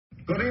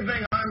Good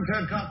evening, I'm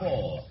Ted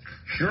Koppel.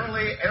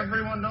 Surely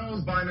everyone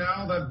knows by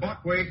now that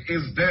Buckwheat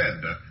is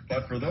dead.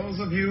 But for those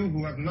of you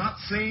who have not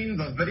seen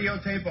the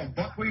videotape of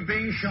Buckwheat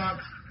being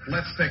shot,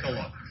 let's take a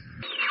look.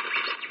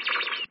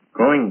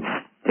 Going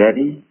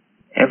steady?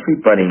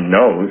 Everybody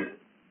knows.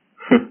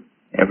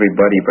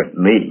 Everybody but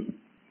me.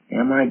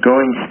 Am I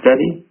going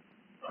steady?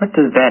 What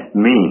does that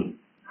mean?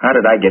 How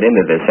did I get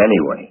into this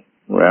anyway?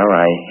 Well,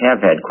 I have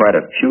had quite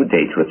a few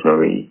dates with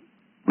Marie.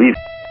 We've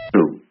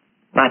too.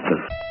 Lots of.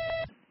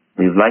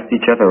 We've liked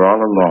each other all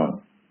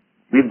along.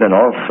 We've done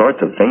all sorts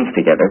of things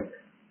together.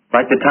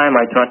 Like the time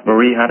I taught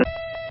Marie how to...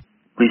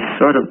 We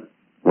sort of...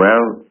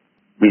 Well,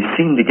 we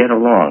seem to get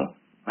along.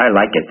 I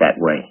like it that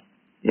way.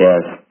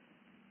 Yes.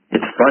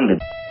 It's fun to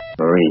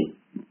Marie.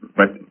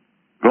 But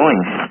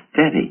going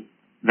steady,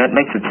 that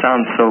makes it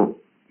sound so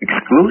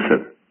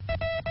exclusive.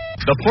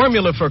 The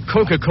formula for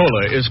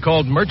Coca-Cola is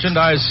called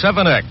Merchandise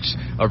 7X,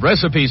 a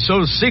recipe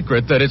so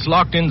secret that it's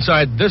locked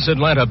inside this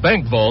Atlanta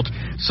bank vault,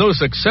 so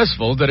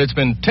successful that it's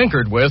been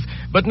tinkered with,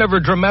 but never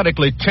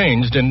dramatically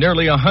changed in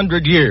nearly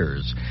 100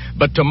 years.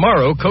 But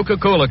tomorrow,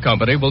 Coca-Cola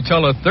Company will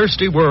tell a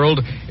thirsty world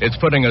it's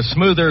putting a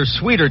smoother,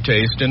 sweeter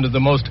taste into the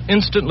most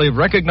instantly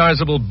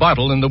recognizable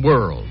bottle in the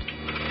world.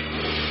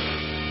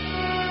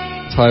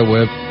 Ty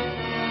Webb,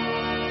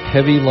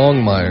 Heavy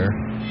Longmire,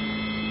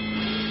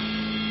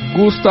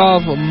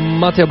 Gustav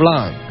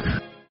Mateblanc.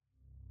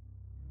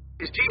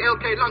 Is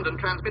GLK London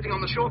transmitting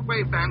on the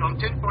shortwave band on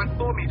 10.4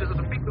 meters at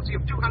a frequency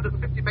of 250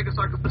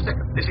 megacycles per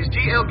second. This is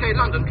GLK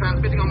London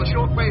transmitting on the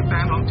shortwave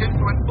band on 10.4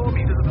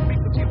 meters at a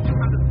frequency of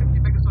 250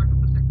 megacycles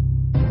per second.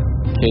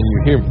 Can you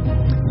hear me?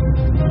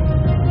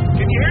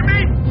 Can you hear me?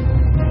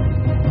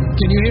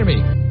 Can you hear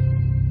me?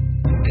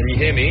 Can you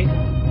hear me?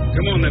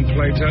 Come on then,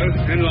 Plato.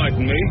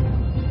 Enlighten me.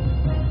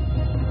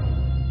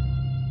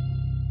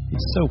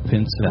 He's so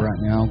pensive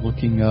right now,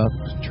 looking up,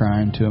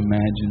 trying to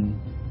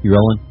imagine. You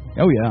rolling?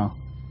 Oh, yeah.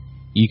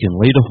 You can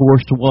lead a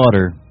horse to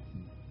water,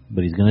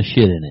 but he's going to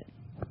shit in it.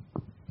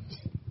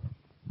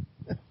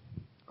 Of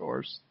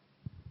course.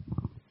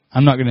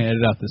 I'm not going to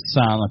edit out the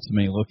silence of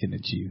me looking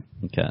at you.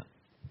 Okay.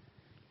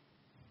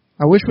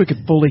 I wish we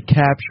could fully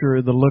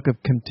capture the look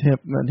of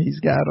contentment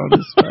he's got on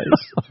his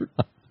face.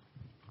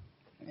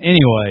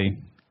 Anyway,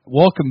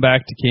 welcome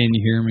back to Can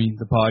You Hear Me,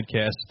 the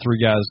podcast. Three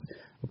guys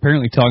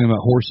apparently talking about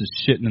horses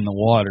shitting in the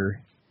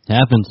water.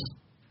 Happens.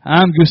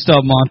 I'm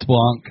Gustav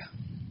Montblanc.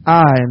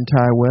 I am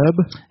Ty Webb.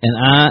 And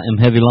I am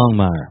Heavy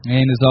Longmire.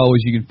 And as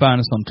always, you can find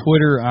us on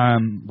Twitter.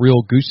 I'm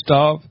Real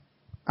Gustav.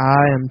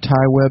 I am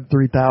Ty Webb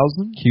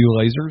 3000. Q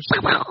Lasers.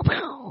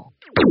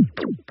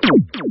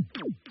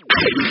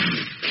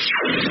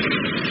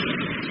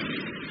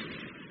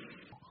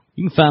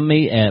 You can find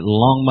me at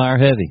Longmire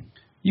Heavy.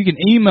 You can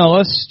email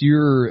us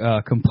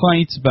your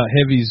complaints about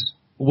Heavy's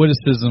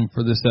witticism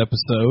for this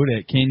episode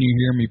at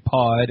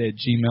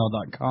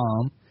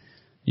canyouhearmepod@gmail.com.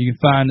 You can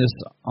find us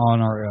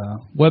on our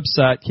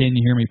website,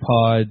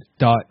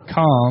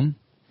 canyouhearmepod.com.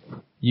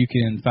 You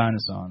can find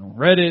us on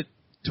Reddit,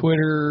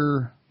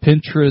 Twitter,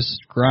 Pinterest,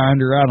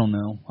 Grindr, I don't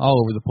know,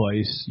 all over the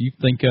place. You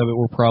think of it,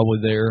 we're probably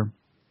there.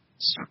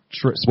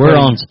 We're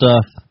on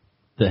stuff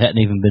that hadn't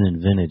even been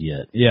invented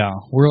yet. Yeah,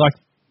 we're like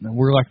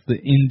the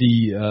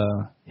indie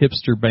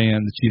hipster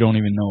band that you don't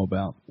even know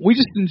about. We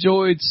just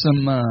enjoyed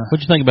some...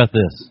 What'd you think about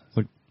this?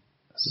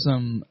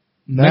 Some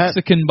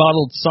Mexican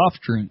bottled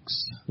soft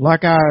drinks.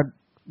 Like I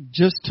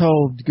just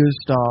told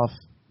Gustav,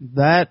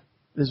 that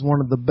is one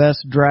of the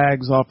best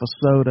drags off a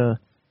soda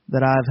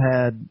that I've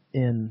had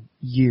in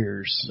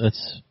years.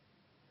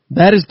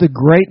 That is the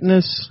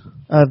greatness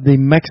of the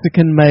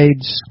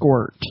Mexican-made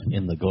squirt.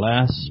 In the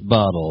glass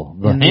bottle.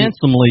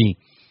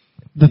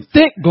 The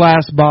thick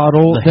glass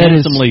bottle that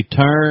handsomely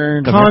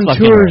turned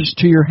contours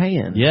to your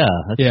hand. Yeah.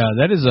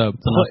 That is a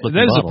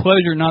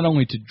pleasure not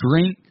only to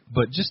drink,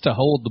 but just to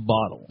hold the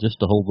bottle.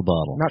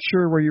 Not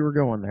sure where you were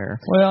going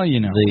there. Well, you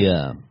know.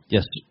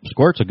 Yes,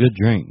 squirt's a good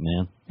drink,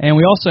 man. And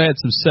we also had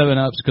some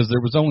 7-Ups because there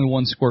was only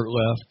one squirt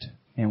left.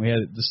 And we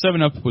had the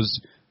 7-Up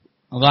was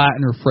light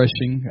and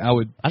refreshing. I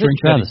would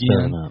drink that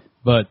again.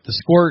 But the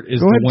squirt is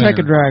the winner. Go ahead and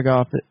take a drag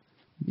off it.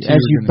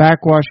 As you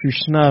backwash your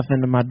snuff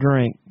into my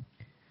drink.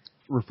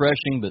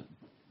 Refreshing, but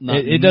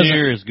not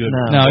near as good.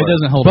 No, it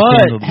doesn't hold.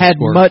 But had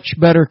much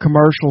better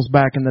commercials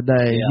back in the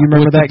day. Yeah. You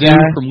remember With that the guy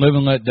dude from Live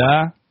and Let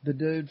Die? The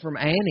dude from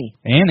Annie.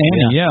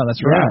 Yeah,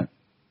 that's right.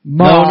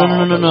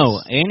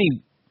 No.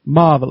 Annie.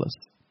 Marvelous.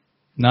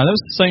 No, that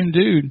was the same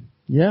dude.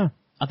 Yeah.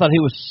 I thought he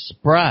was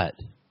Sprite,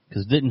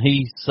 because didn't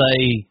he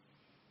say...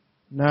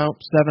 No,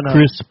 7-Up.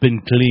 Crisp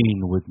and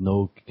clean with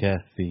no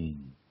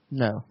caffeine.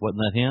 No. Wasn't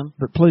that him?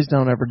 But please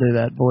don't ever do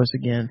that voice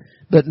again.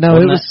 But no,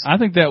 I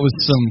think that was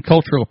some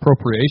cultural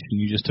appropriation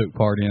you just took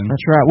part in.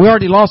 That's right. We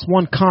already lost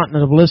one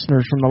continent of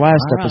listeners from the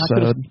last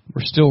episode.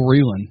 We're still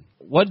reeling.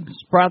 Wasn't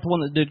Sprite the one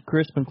that did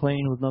Crisp and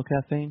Clean with no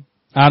caffeine?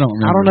 I don't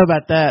remember. I don't know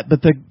about that,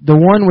 but the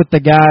one with the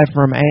guy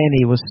from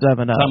Annie was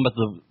 7-Up. Talking about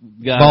the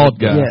guy. Bald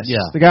guy. Yes.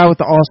 Yeah. The guy with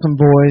the awesome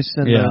voice.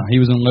 And he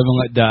was in Live and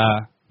Let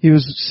Die. He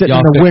was sitting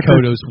in the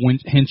wicker. Koto's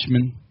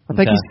henchman. I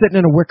think he's sitting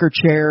in a wicker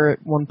chair at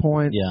one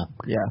point. Yeah.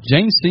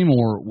 Jane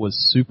Seymour was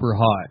super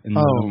hot in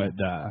Live and Let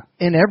Die.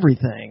 In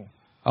everything.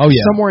 Oh,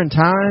 yeah. Somewhere in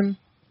Time.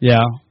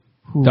 Yeah.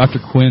 Oof. Dr.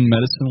 Quinn,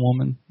 Medicine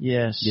Woman.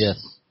 Yes.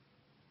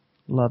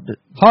 Loved it.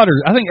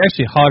 Hotter. I think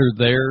actually hotter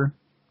there.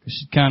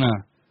 She kind of,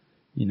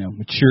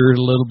 matured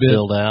a little bit.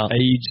 Filled out.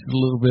 Aged a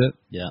little bit.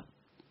 Yeah.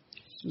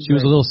 She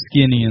was a little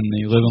skinny in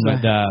the Live and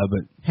Let Die,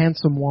 but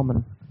handsome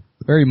woman.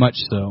 Very much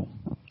so.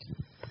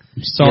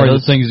 I'm sorry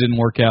that things didn't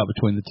work out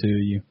between the two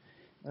of you.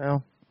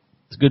 Well,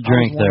 it's a good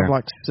drink there.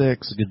 Like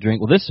 6. It's a good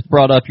drink. Well, this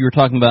brought up, you were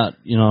talking about,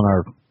 in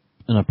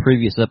a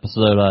previous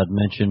episode, I'd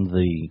mentioned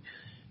the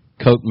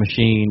Coke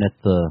machine at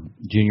the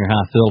junior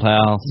high field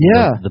house.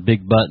 Yeah. The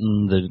big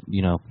button,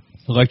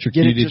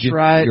 electrocuted you. Just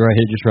right. You're right,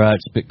 hit just right,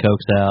 spit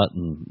Cokes out.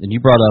 And you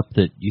brought up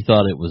that you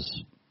thought it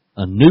was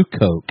a new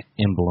Coke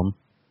emblem.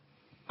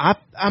 I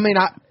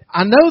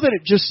know that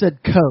it just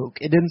said Coke.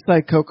 It didn't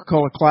say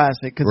Coca-Cola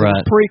Classic because it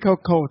was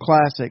pre-Coca-Cola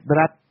Classic. But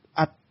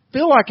I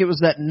feel like it was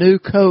that new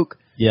Coke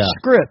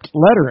script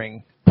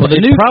lettering. Well,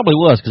 it probably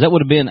was because that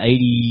would have been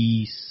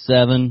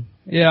 87.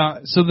 Yeah,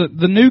 so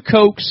the new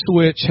Coke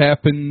switch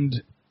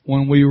happened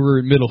when we were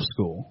in middle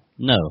school.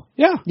 No.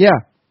 Yeah.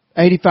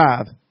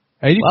 85.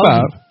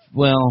 85.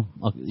 Well,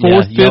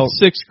 4th,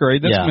 5th, 6th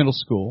grade. That's middle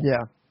school.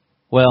 Yeah.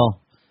 Well,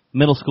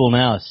 middle school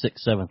now is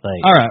 6th, 7th,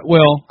 8th. All right.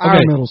 Well, our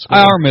middle school.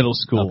 Our middle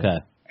school. Okay.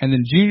 And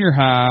then junior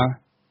high.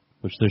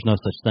 Which there's no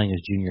such thing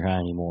as junior high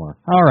anymore.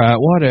 All right.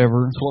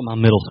 Whatever. That's what my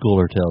middle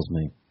schooler tells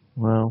me.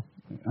 Well,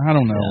 I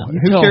don't know. You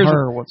Who tell cares?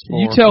 her what's for.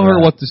 You tell her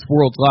what this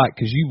world's like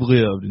because you've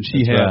lived and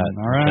she hasn't.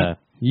 All right. Okay.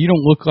 You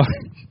don't look like.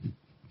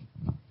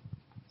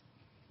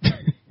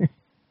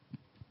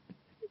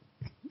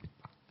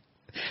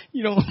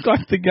 You don't look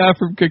like the guy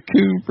from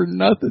Cocoon for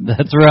nothing.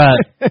 That's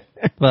right.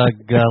 By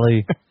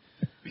golly.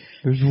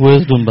 There's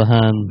wisdom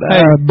behind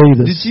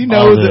did you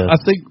know that I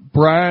think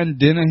Brian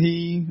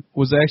Dennehy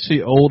was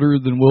actually older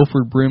than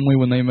Wilford Brimley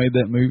when they made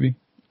that movie?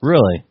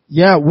 Really?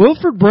 Yeah,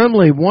 Wilford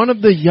Brimley, one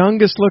of the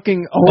youngest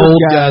looking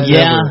old guys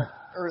ever.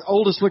 Or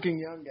oldest looking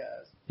young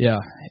guys. Yeah.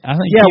 I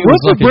think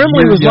Wilford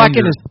Brimley was like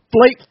in his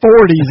late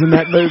 40s in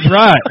that movie.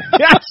 Right.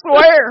 I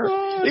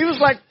swear. He was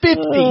like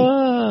 50.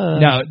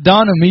 Now,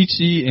 Don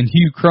Amici and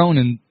Hugh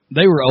Cronin,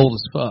 they were old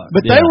as fuck.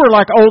 But they were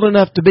like old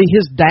enough to be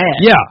his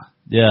dad.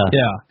 Yeah.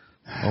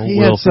 Oh, he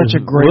had such a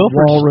great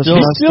walrus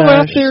mustache. He's still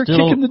out there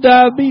kicking the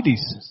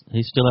diabetes.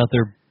 He's still out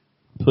there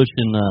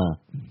pushing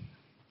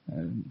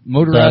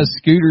motorized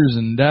scooters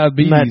and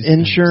diabetes and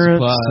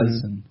insurance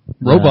and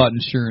robot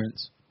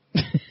insurance.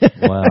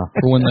 Wow.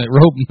 For when the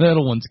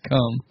metal ones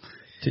come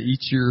to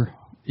eat your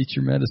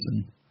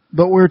medicine.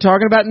 But we were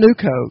talking about New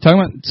Coke,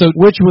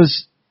 which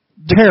was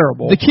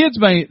terrible. The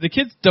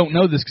kids don't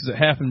know this because it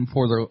happened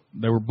before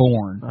they were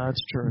born.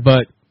 That's true.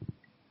 But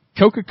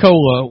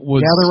Coca-Cola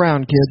was gather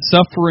around, kids.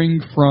 Suffering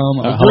from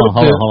a hold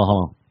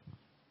on.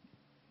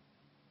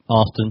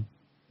 Austin,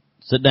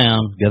 sit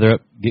down, gather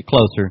up, get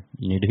closer.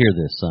 You need to hear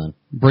this, son.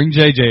 Bring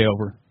JJ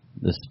over.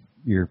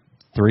 Your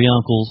 3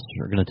 uncles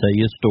are going to tell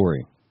you a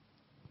story.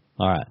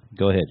 All right,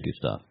 go ahead,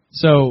 Gustav.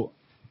 So,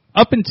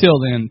 up until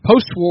then,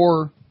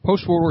 post-World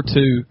War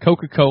II,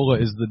 Coca-Cola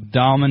is the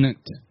dominant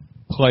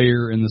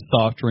player in the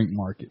soft drink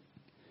market.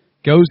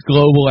 Goes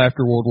global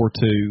after World War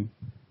II.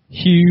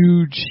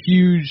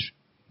 Huge.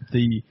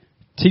 The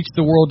Teach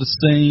the World to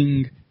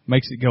Sing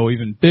makes it go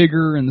even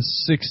bigger in the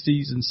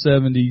 60s and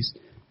 70s.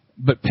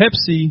 But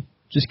Pepsi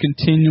just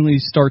continually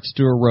starts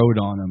to erode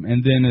on them.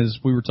 And then as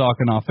we were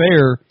talking off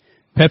air,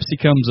 Pepsi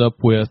comes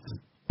up with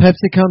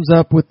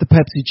the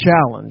Pepsi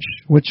Challenge,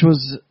 which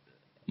was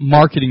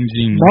marketing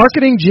genius.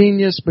 Marketing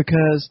genius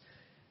because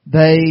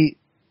they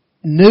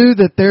knew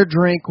that their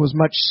drink was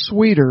much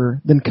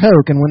sweeter than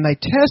Coke. And when they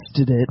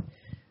tested it,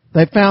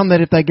 they found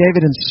that if they gave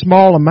it in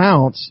small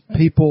amounts,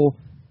 people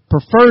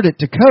preferred it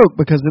to Coke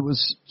because it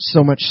was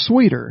so much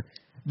sweeter.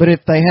 But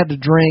if they had to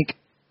drink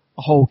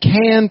a whole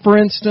can, for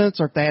instance,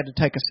 or if they had to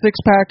take a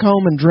 6-pack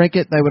home and drink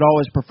it, they would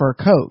always prefer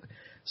Coke.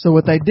 So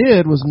what they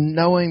did was,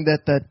 knowing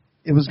that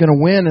it was going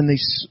to win in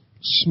these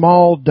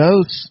small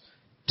dose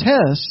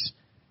tests,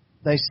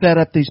 they set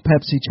up these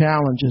Pepsi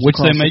challenges, which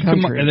across they made. the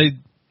country. They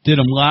did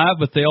them live,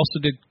 but they also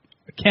did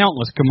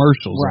countless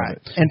commercials. Right,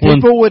 of it. and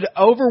people would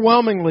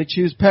overwhelmingly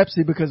choose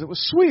Pepsi because it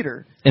was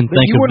sweeter. And but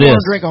you wouldn't want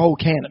to drink a whole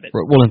can of it.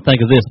 Well, and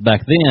think of this.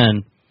 Back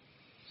then,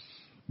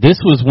 this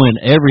was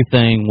when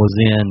everything was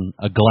in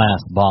a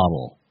glass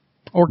bottle.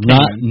 Or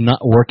can.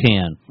 Or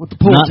can. With the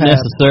pull Not tab.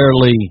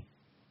 necessarily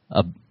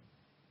a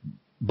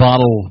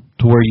bottle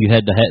to where you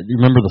had to have, you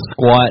remember the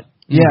squat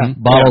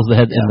bottles that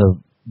had, and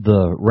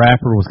the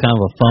wrapper was kind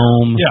of a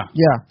foam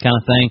kind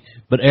of thing,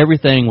 but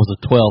everything was a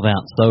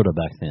 12-ounce soda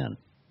back then.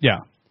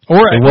 Yeah.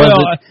 Or 8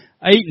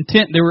 and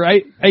 10. There were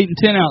 8 and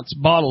 10 ounce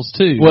bottles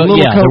too. Well,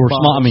 yeah, they were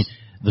small. I mean,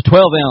 the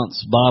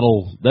 12-ounce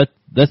bottle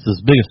that's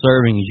as big a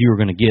serving as you were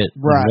going to get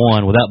in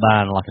one without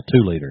buying like a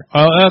 2-liter.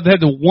 They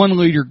had the 1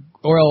 liter.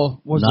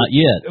 Not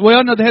yet.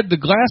 Well, no, they had the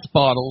glass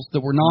bottles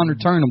that were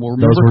non-returnable.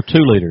 Remember? Those were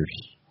 2 liters.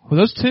 Were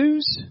those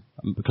 2s?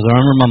 Because I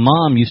remember my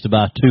mom used to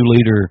buy a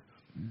 2-liter.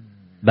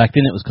 Back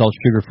then, it was called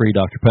sugar-free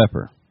Dr.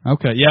 Pepper.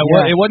 Okay,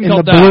 well, it wasn't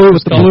called the blue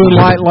with the blue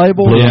light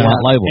label. Blue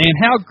light label. And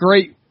how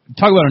great!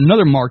 Talk about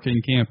another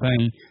marketing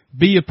campaign.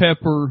 Be a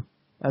pepper.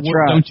 That's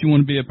right. Don't you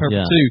want to be a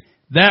pepper too?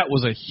 That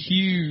was a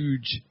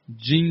huge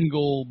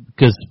jingle.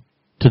 Because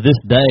to this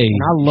day,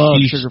 and I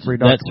love sugar-free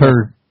Dr. That's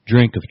her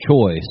drink of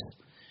choice,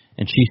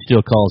 and she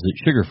still calls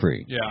it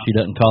sugar-free. Yeah. She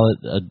doesn't call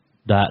it a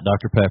Diet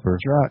Dr. Pepper.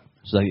 That's right.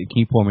 She's like, can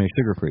you pour me a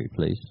sugar-free,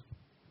 please?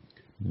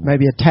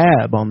 Maybe a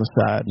tab on the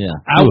side. Yeah.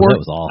 That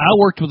was awful. I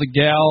worked with a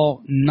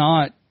gal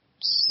not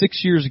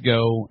 6 years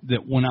ago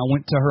that when I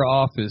went to her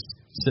office,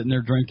 sitting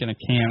there drinking a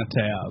can of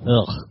Tab.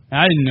 Ugh.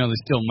 I didn't know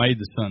they still made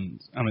the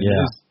Suns. I mean,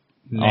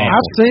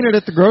 I've seen it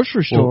at the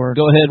grocery store.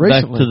 Go ahead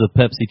recently. back to the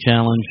Pepsi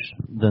challenge.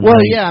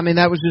 I mean,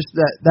 that was just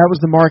that was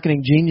the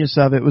marketing genius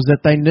of it, was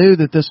that they knew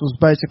that this was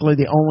basically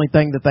the only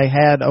thing that they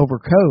had over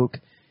Coke,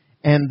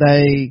 and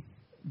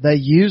they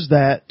used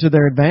that to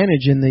their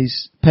advantage in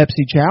these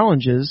Pepsi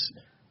challenges,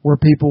 where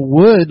people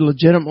would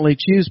legitimately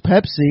choose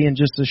Pepsi in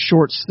just a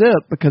short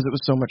sip because it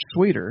was so much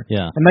sweeter.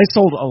 Yeah. And they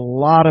sold a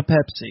lot of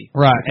Pepsi.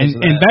 Right.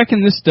 And back in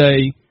this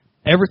day,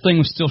 everything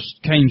was still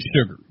cane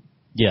sugar.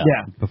 Yeah.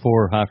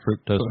 Before high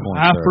fructose corn syrup.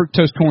 High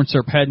fructose corn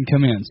syrup hadn't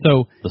come in.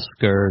 So the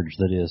scourge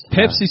that is.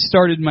 Pepsi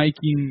started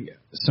making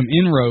some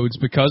inroads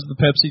because of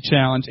the Pepsi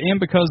challenge and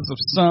because of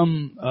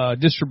some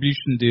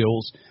distribution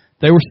deals.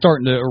 They were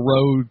starting to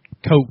erode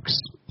Coke's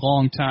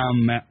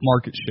long-time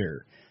market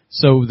share.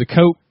 So the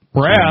Coke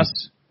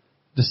brass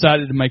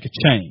decided to make a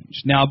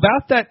change. Now,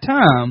 about that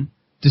time,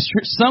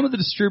 some of the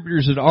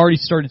distributors had already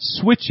started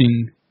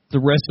switching the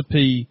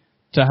recipe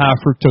to high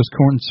fructose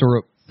corn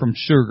syrup from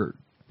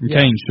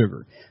cane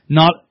sugar.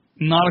 Not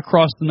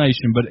across the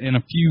nation, but in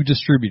a few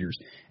distributors.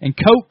 And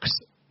Coke's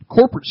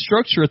corporate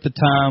structure at the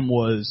time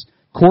was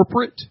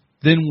corporate,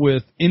 then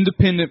with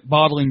independent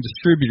bottling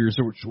distributors,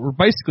 which were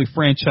basically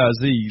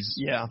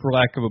franchisees, for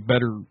lack of a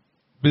better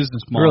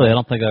business model. Really? I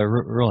don't think I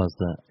realized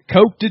that.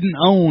 Coke didn't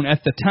own,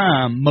 at the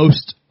time,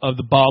 most of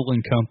the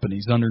bottling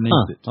companies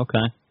underneath it.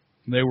 Okay.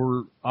 They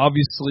were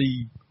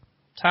obviously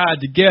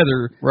tied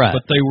together, right,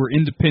 but they were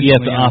independently You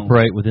have to owned.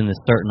 operate within this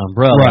certain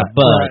umbrella,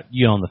 but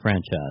you own the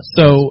franchise.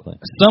 So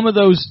some of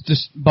those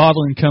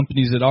bottling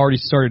companies had already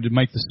started to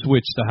make the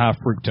switch to high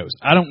fructose.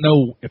 I don't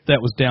know if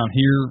that was down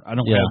here. I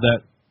don't have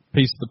that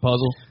piece of the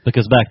puzzle.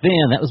 Because back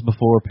then, that was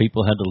before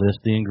people had to list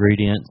the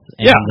ingredients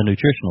and the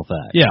nutritional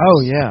facts. Yeah.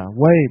 Oh, yeah.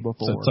 Way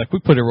before. So it's like we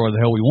put it where the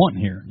hell we want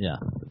here. Yeah.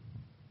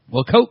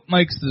 Well, Coke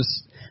makes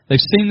this. They've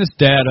seen this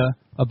data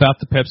about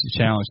the Pepsi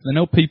challenge. They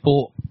know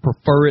people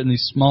prefer it in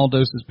these small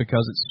doses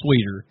because it's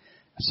sweeter.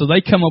 So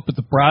they come up with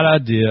the bright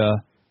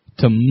idea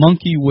to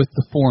monkey with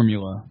the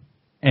formula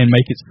and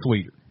make it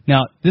sweeter.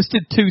 Now, this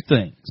did two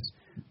things.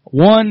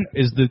 One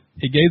is that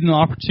it gave them the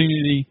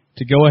opportunity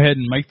to go ahead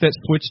and make that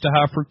switch to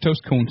high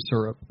fructose corn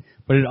syrup,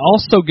 but it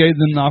also gave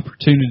them the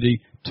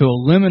opportunity to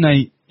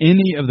eliminate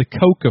any of the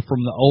coca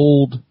from the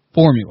old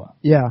formula.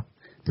 Yeah.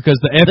 Because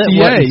the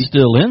FDA... That wasn't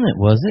still in it,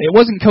 was it? It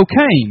wasn't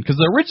cocaine, because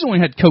they originally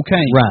had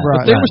cocaine.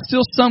 Right. But there was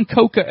still some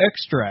coca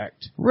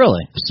extract.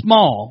 Really?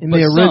 Small. In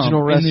the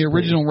original recipe. In the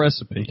original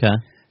recipe. Okay.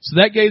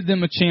 So that gave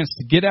them a chance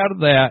to get out of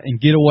that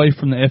and get away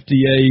from the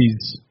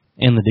FDA's...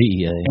 And the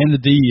DEA. And the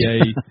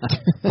DEA.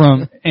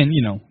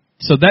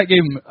 So that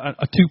gave them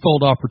a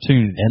twofold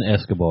opportunity. And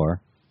Escobar.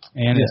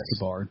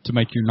 Escobar, to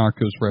make your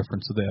Narcos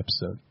reference of the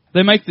episode.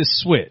 They make this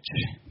switch,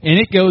 and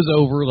it goes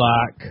over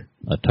like...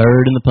 a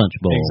turd in the punch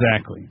bowl.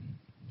 Exactly.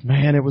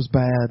 Man, it was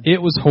bad.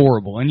 It was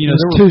horrible. And, it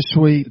was too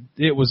sweet.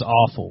 It was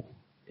awful.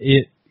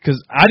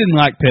 Because I didn't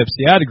like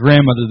Pepsi. I had a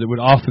grandmother that would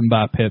often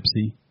buy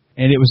Pepsi,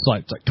 and it was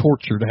like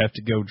torture to have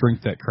to go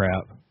drink that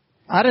crap.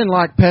 I didn't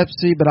like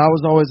Pepsi, but I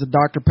was always a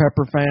Dr.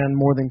 Pepper fan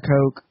more than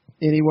Coke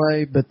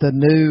anyway, but the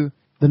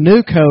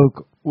new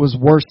Coke was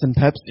worse than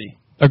Pepsi.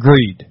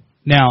 Agreed.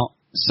 Now,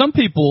 some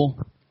people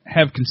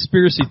have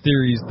conspiracy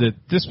theories that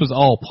this was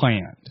all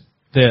planned,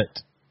 that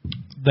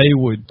they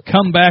would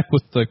come back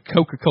with the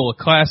Coca-Cola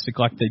Classic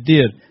like they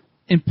did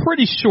in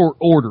pretty short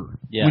order.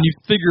 Yeah. When you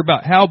figure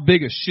about how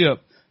big a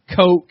ship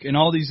Coke and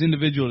all these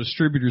individual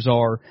distributors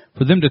are,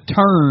 for them to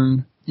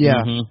turn. Yeah.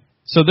 Mm-hmm.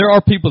 So there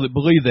are people that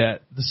believe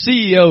that. The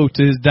CEO,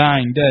 to his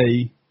dying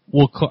day,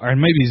 or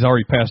maybe he's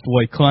already passed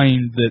away,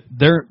 claimed that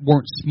they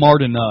weren't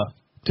smart enough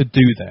to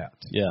do that.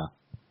 Yeah.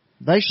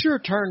 They sure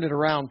turned it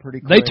around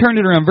pretty quick. They turned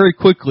it around very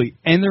quickly,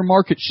 and their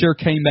market share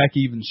came back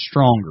even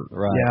stronger.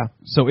 Right. Yeah.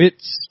 So it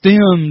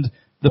stemmed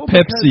the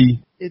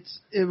Pepsi.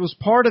 It was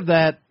part of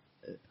that.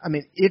 I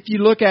mean, if you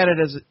look at it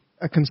as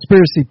a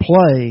conspiracy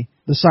play,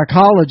 the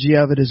psychology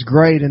of it is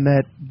great in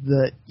that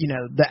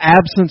the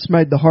absence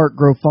made the heart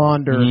grow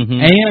fonder.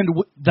 Mm-hmm. And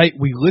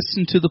we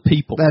listened to the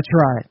people. That's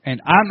right.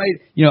 And I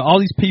made, all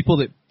these people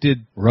that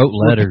wrote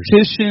letters,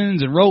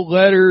 petitions, and wrote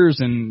letters,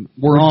 and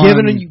we're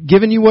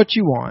giving you what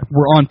you want.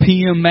 We're on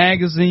PM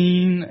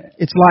Magazine.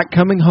 It's like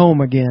coming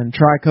home again.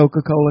 Try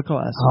Coca-Cola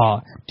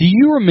Classic. Do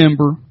you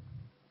remember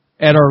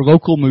at our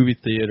local movie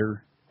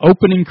theater,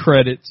 opening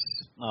credits?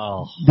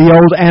 Oh, the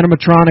old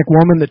animatronic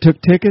woman that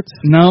took tickets?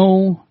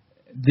 No,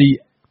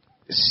 the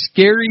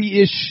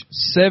scary-ish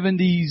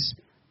 70s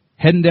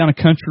heading down a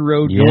country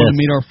road, going to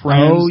meet our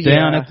friends,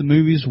 down at the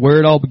movies, where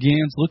it all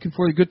begins, looking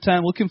for the good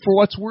time, looking for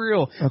what's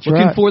real,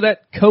 looking for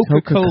that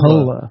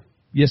Coca-Cola.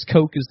 Yes,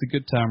 Coke is the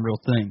good time, real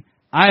thing.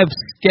 I have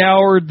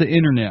scoured the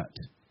internet.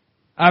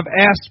 I've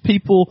asked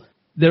people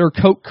that are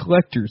Coke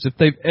collectors if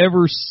they've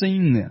ever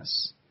seen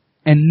this.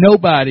 And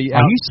nobody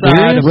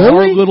outside of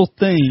our little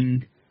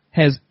thing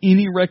has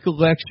any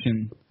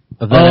recollection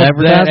of that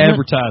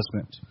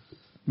advertisement.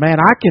 Man,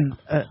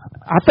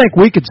 I think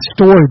we could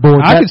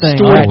storyboard that thing.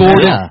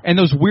 Storyboard it. And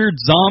those weird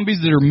zombies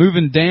that are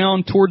moving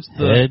down towards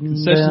the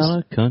concessions.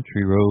 Down a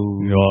country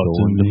road,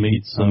 going to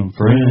meet some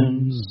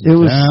friends. It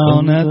was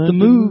down at the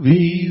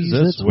movies,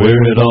 that's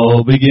where it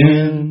all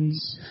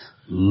begins.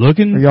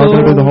 Looking for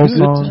a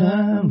good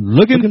time,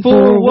 looking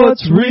for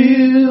what's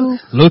real,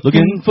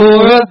 looking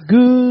for a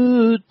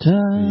good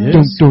time.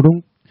 Yes.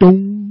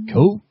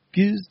 Coke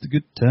is the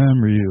good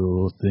time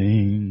real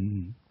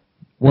thing.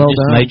 Well, it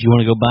just made you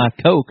want to go buy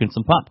a Coke and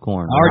some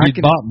popcorn. I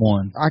already bought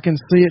one. I can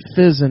see it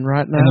fizzing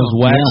right now. And those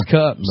wax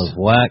cups. Those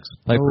wax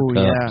paper cups.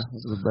 Oh, yeah.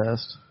 Those are the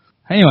best.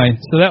 Anyway,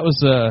 so that was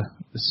the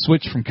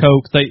switch from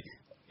Coke.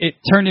 It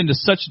turned into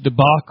such a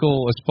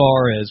debacle as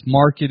far as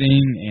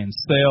marketing and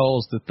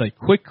sales that they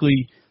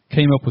quickly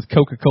came up with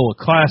Coca-Cola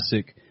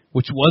Classic,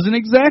 which wasn't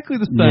exactly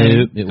the same. No,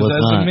 it was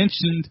as not. I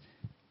mentioned,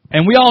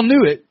 and we all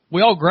knew it.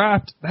 We all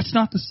griped, that's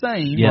not the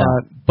same. Yeah.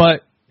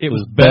 But it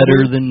was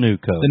better than New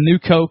Coke. The New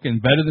Coke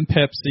and better than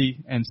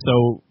Pepsi. And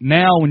so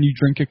now when you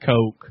drink a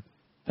Coke,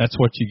 that's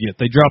what you get.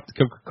 They dropped the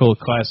Coca-Cola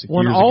Classic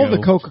years ago. All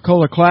the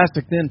Coca-Cola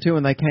Classic then, too,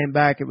 when they came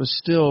back, it was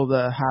still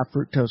the high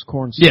fructose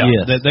corn syrup.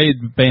 Yeah, they had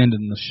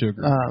abandoned the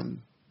sugar.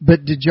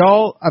 But did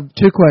y'all, I have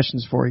 2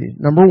 questions for you.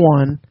 Number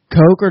 1,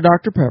 Coke or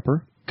Dr.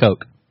 Pepper?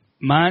 Coke.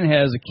 Mine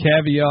has a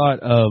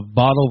caveat of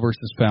bottle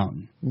versus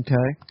fountain. Okay.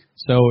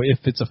 So if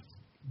it's a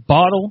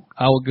bottle,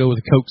 I will go with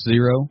a Coke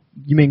Zero.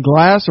 You mean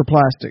glass or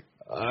plastic?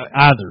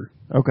 Either.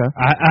 Okay.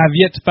 I have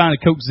yet to find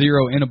a Coke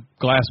Zero in a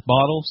glass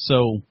bottle,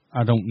 so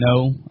I don't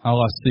know.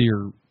 All I see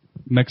are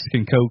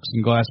Mexican Cokes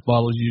in glass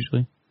bottles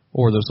usually,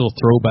 or those little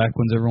throwback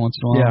ones every once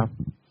in a while.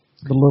 Yeah,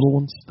 the little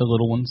ones. The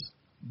little ones.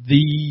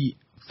 The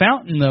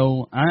fountain,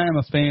 though, I am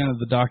a fan of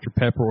the Dr.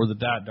 Pepper, or the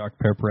Diet Dr.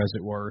 Pepper, as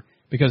it were,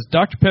 because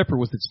Dr. Pepper,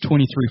 with its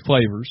 23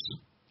 flavors,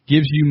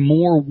 gives you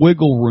more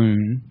wiggle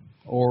room.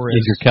 Or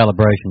if your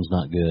calibration's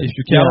not good. If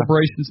your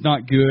calibration's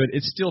not good,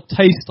 it still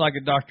tastes like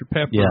a Dr.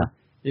 Pepper. Yeah.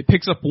 It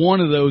picks up one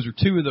of those or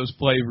 2 of those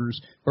flavors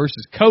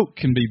versus Coke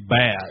can be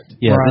bad.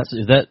 Yeah,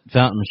 if that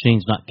fountain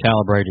machine's not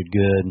calibrated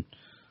good,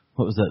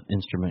 what was that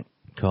instrument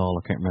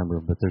called? I can't remember,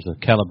 but there's a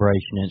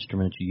calibration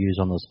instrument you use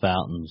on those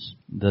fountains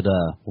that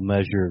will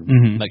measure,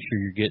 make sure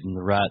you're getting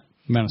the right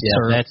amount of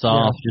syrup. If that's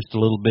off just a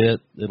little bit,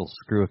 it'll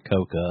screw a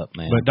Coke up,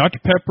 man. But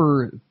Dr.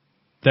 Pepper,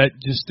 that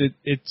just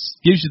it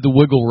gives you the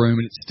wiggle room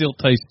and it still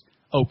tastes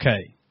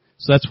okay.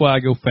 So that's why I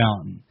go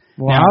fountain.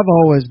 Well, now,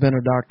 I've always been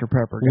a Dr.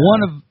 Pepper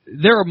guy.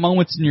 There are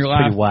moments in your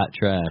life. Pretty white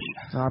trash.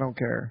 I don't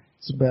care.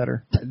 It's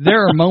better.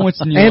 There are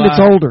moments in your life. And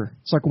it's older.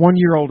 It's like 1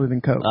 year older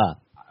than Coke.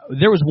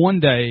 There was one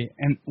day,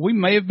 and we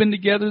may have been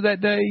together that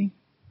day.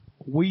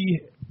 When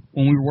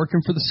we were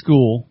working for the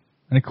school,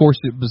 and of course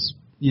it was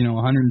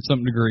 100 and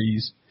something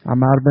degrees. I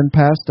might have been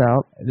passed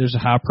out. There's a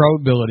high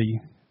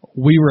probability.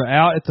 We were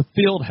out at the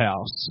field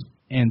house,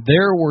 and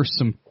there were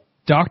some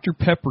Dr.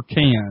 Pepper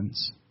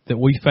cans that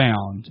we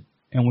found,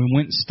 and we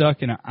went and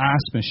stuck in an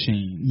ice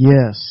machine.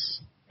 Yes.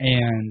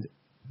 And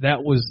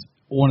that was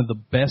one of the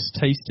best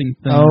tasting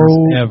things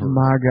ever. Oh,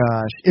 my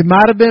gosh. It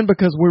might have been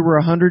because we were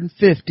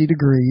 150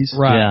 degrees.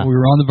 Right. Yeah. We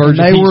were on the verge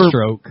of heat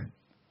stroke.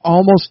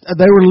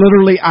 They were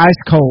literally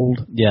ice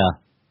cold. Yeah.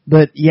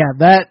 But, yeah,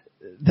 that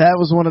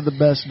was one of the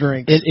best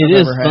drinks It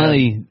is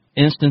funny,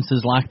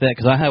 instances like that,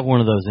 because I have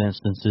one of those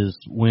instances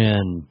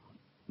when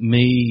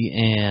me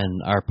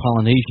and our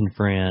Polynesian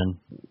friend,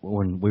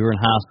 when we were in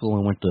high school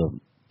and went to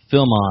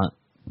Philmont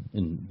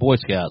in Boy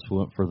Scouts, we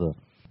went for the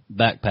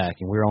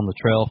backpacking. We were on the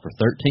trail for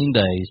 13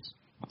 days.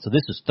 So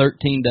this is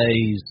 13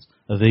 days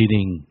of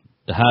eating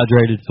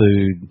dehydrated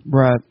food.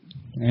 Right.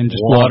 And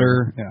just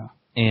water. Yeah.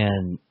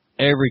 And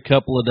every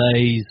couple of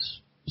days,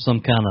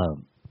 some kind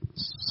of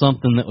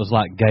something that was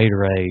like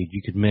Gatorade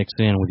you could mix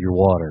in with your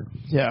water.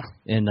 Yeah.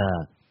 And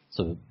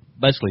so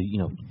basically,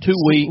 2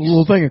 weeks. A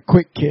little thing, a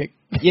quick kick.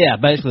 Yeah,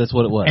 basically that's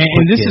what it was.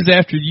 And this is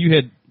after you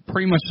had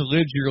pretty much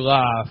lived your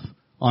life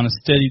on a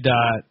steady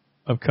diet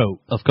of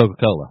Coke. Of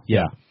Coca-Cola,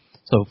 yeah.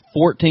 So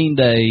 14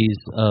 days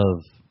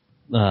of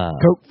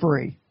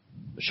Coke-free.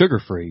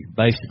 Sugar-free,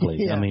 basically.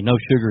 Yeah. I mean, no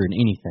sugar in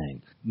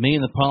anything. Me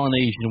and the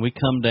Polynesian, we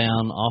come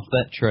down off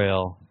that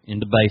trail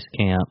into base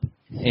camp,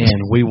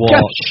 and we walk.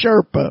 Got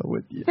Sherpa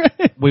with you.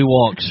 We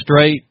walk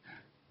straight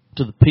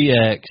to the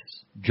PX,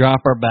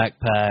 drop our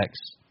backpacks,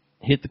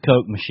 hit the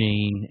Coke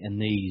machine,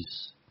 and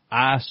these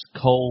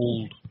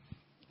ice-cold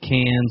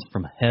cans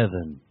from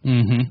heaven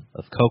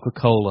of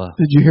Coca-Cola.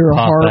 Did you hear a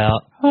harp?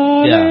 Out.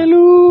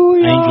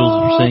 Hallelujah. Yeah.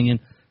 Angels were singing.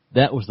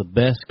 That was the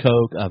best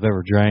Coke I've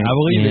ever drank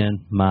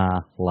in my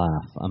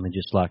life. I mean,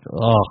 just like,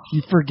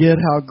 You forget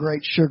how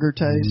great sugar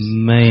tastes.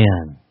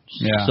 Man,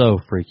 So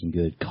freaking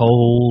good.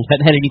 Cold.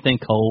 Hadn't had anything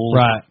cold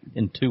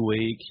in 2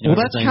 weeks. Well,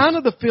 that's kind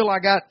of the feel I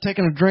got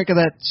taking a drink of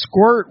that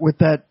squirt with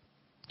that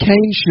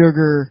cane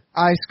sugar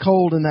ice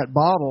cold in that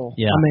bottle.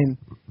 Yeah. I mean,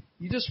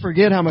 you just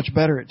forget how much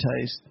better it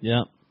tastes.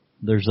 Yeah.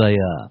 There's a,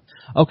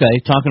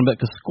 talking about,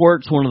 because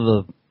squirt's one of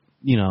the,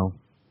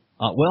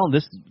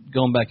 this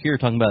going back here,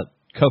 talking about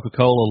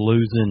Coca-Cola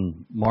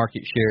losing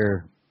market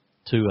share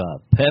to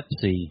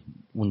Pepsi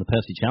when the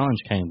Pepsi Challenge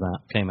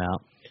came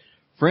out.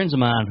 Friends of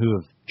mine who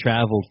have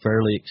traveled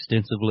fairly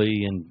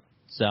extensively in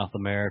South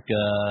America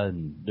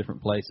and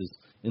different places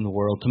in the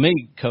world, to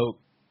me, Coke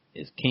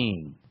is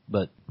king.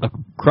 But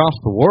across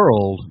the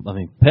world, I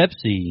mean,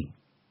 Pepsi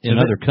in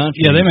other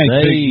countries, they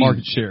make big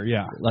market share.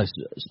 Yeah, like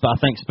I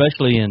think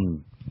especially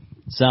in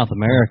South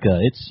America,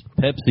 it's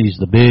Pepsi's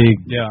the big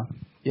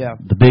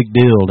the big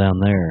deal down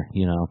there.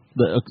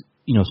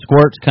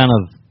 Squirt's kind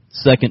of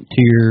second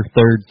tier,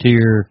 third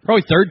tier.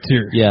 Probably third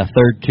tier. Yeah,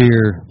 third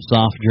tier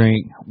soft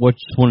drink.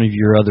 What's one of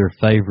your other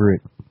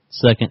favorite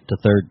second to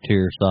third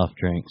tier soft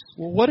drinks?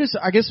 Well, what is,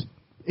 I guess,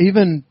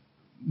 even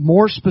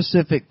more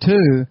specific,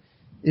 too,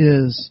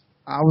 is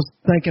I was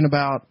thinking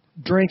about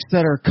drinks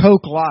that are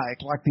Coke-like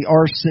the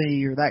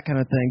RC or that kind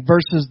of thing,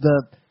 versus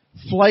the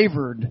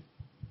flavored,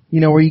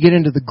 where you get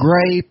into the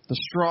grape, the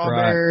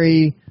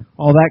strawberry,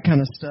 all that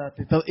kind of stuff.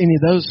 If any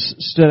of those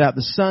stood out,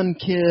 the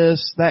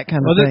Sun-Kissed, that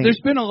kind of thing.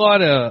 There's been a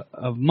lot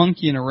of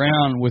monkeying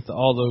around with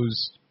all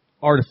those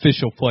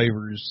artificial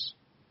flavors,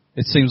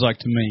 it seems like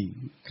to me.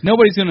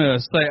 Nobody's going to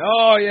say,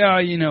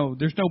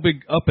 there's no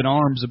big up in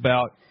arms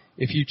about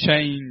if you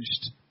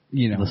changed,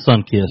 the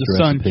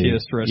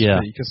Sun-Kissed recipe. Yeah.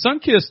 Because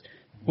Sun-Kissed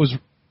was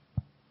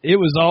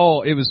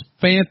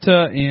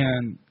Fanta,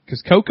 and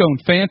because Coke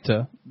owned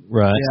Fanta.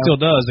 Right. It still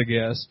does, I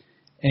guess.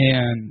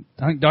 And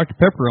I think Dr.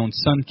 Pepper owns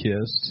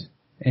Sun-Kissed.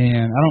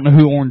 And I don't know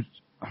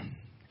I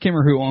can't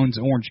remember who owns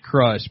Orange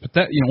Crush, but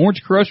that,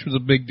 Orange Crush was a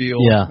big deal.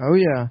 Yeah. Oh,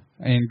 yeah.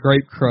 And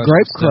Grape Crush.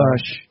 Grape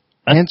Crush.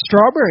 And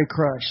Strawberry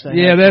Crush.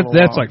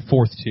 That's like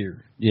fourth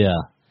tier. Yeah.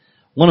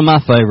 One of my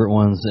favorite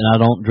ones, and I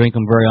don't drink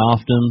them very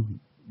often,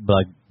 but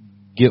I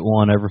get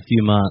one every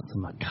few months.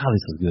 I'm like, God,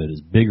 this is good,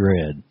 is Big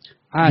Red.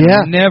 I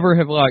never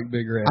have liked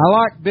Big Red. I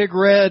like Big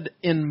Red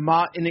in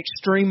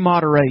extreme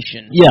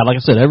moderation. Yeah, like I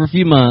said, every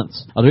few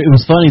months. It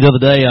was funny the other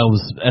day, I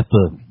was at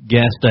the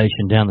gas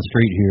station down the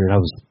street here, and I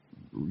was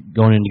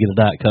going in to get a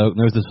Diet Coke, and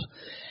there was this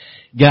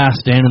guy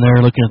standing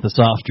there looking at the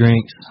soft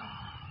drinks,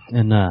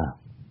 and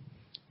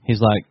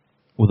he's like,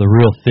 with a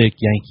real thick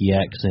Yankee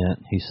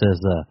accent, he says,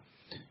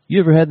 you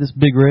ever had this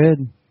Big Red?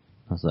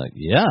 I was like,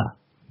 yeah.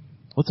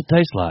 What's it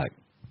taste like?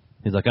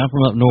 He's like, I'm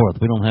from up north.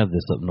 We don't have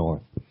this up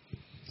north.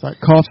 It's like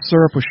cough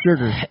syrup with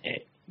sugar.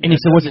 And he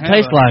said, what's it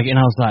taste like? And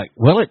I was like,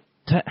 well,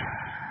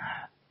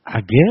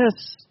 I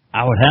guess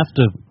I would have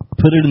to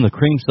put it in the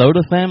cream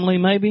soda family,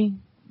 maybe.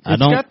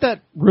 It's got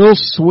that real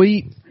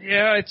sweet.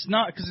 Yeah, it's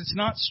not, because it's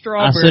not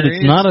strawberry. I said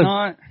it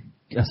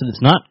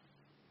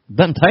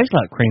doesn't taste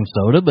like cream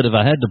soda, but if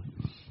I had to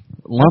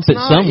lump it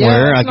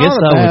somewhere, I guess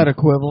I would. Bad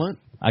equivalent.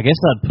 I guess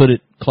I'd put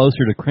it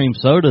closer to cream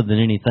soda than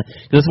anything.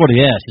 That's what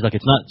he asked. He's like,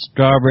 it's not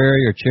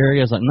strawberry or cherry.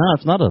 I was like, no,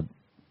 it's not a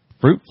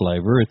fruit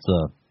flavor. It's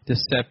a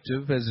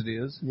deceptive as it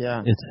is.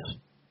 Yeah.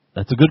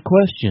 That's a good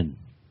question.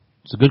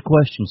 It's a good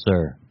question,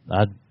 sir.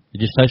 It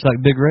just tastes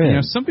like Big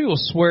Red. Some people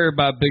swear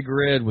by Big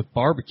Red with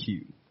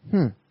barbecue.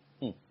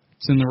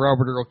 It's in the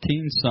Robert Earl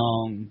Keen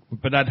song,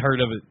 but I'd heard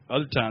of it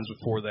other times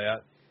before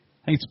that.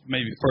 I think it's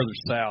maybe further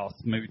south,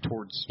 maybe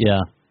towards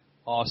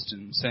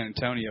Austin, San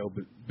Antonio,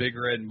 but Big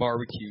Red and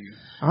barbecue.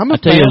 I'm a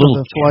fan of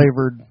the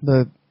flavored,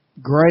 the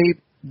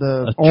grape,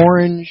 the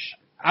orange.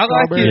 I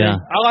like it. Yeah.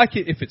 I like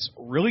it if it's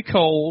really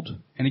cold,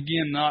 and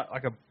again, not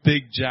like a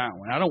big giant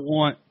one. I don't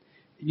want.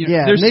 There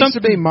needs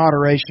to be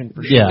moderation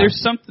for sure. Yeah.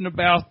 There's something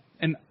about,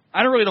 and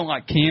I really don't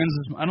like cans.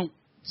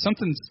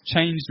 Something's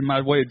changed in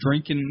my way of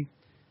drinking.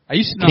 I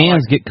used to not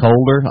cans get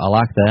colder. I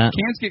like that.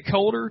 Cans get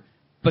colder,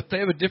 but they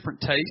have a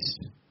different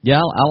taste. Yeah,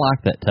 I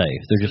like that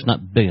taste. They're just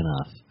not big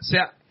enough. See,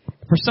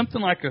 for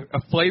something like a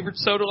flavored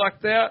soda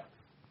like that,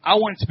 I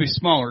want it to be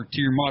smaller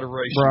to your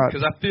moderation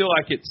because I feel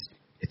like it's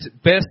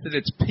at best at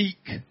its peak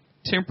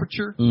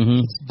temperature. Mm-hmm.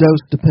 It's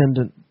dose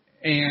dependent,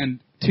 and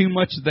too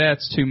much of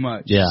that's too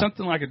much. Yeah.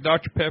 Something like a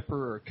Dr.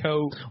 Pepper or a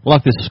Coke. Well,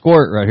 like this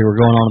squirt right here, we're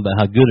going on about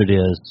how good it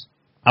is.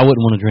 I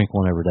wouldn't want to drink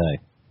one every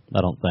day.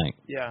 I don't think.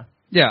 Yeah.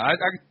 Yeah,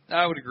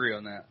 I would agree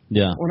on that.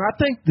 Yeah. Well, I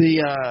think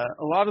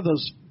a lot of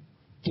those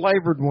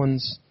flavored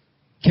ones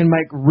can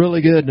make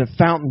really good in a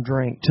fountain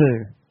drink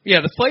too. Yeah,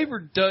 the flavor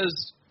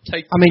does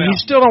take. You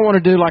still don't want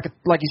to do like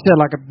you said,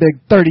 like a big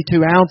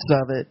 32 ounce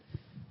of it,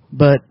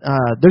 but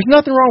there's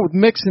nothing wrong with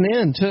mixing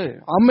in too.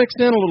 I'll mix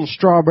in a little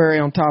strawberry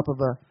on top of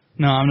a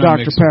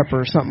Dr. Pepper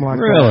or something like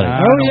that.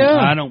 Really?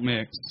 I don't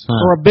mix.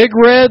 Or a Big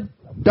Red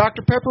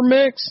Dr. Pepper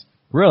mix.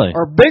 Really?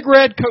 Or a Big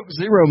Red Coke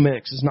Zero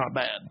mix is not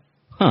bad.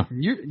 Huh.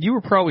 You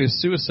were probably a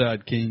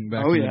suicide king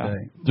back in the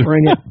day.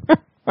 Bring it.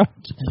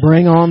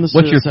 Bring on the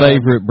suicide. What's your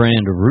favorite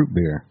brand of root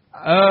beer?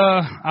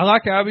 I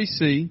like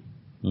IBC.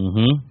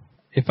 Mm-hmm.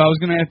 If I was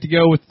going to have to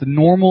go with the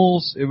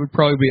normals, it would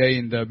probably be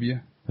A&W.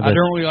 I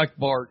don't really like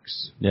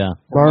Barks. Yeah.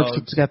 Barks,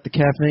 it's got the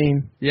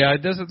caffeine. Yeah,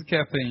 it does have the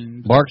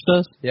caffeine. Barks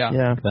does? Yeah.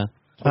 Yeah. Okay.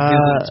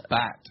 It's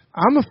fat.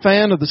 I'm a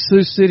fan of the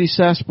Sioux City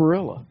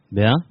Sarsaparilla.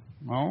 Yeah?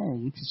 Oh,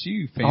 look at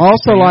you. I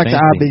also like fancy.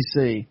 the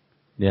IBC.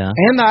 Yeah.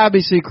 And the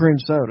IBC cream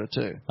soda,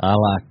 too.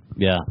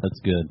 Yeah, that's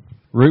good.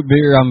 Root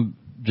beer, I'm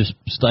just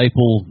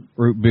staple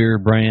root beer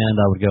brand.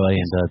 I would go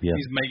A&W.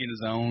 He's making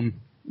his own.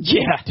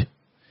 Yeah.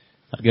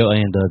 I'd go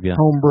A&W.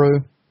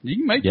 Homebrew. You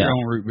can make your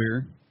own root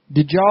beer.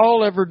 Did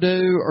y'all ever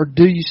do, or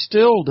do you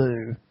still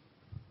do,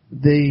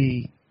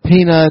 the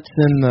peanuts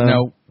in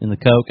the... In the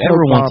Coke?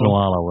 Every once in a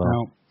while I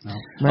will. No.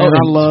 Man, I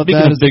love speaking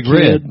that of as a Big kid.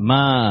 Red,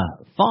 my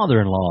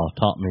father-in-law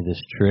taught me this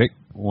trick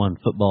one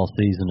football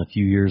season a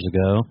few years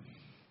ago.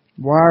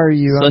 Why are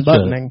you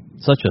unbuttoning?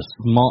 Such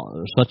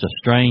a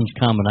strange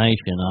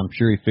combination. I'm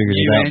sure he figured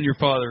it out. You and your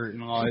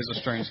father-in-law is a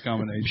strange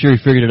combination. I'm sure he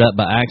figured it out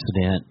by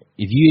accident.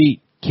 If you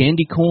eat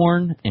candy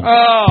corn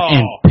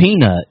and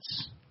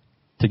peanuts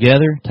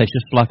together, it tastes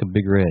just like a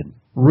Big Red.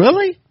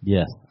 Really?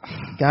 Yes.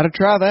 Got to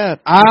try that.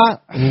 I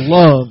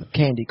love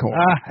candy corn.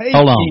 I hate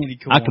Hold on. candy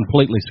corn. I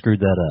completely screwed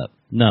that up.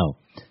 No.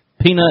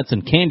 Peanuts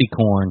and candy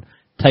corn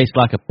taste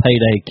like a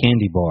payday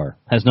candy bar.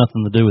 Has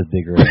nothing to do with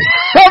Big Red.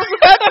 I was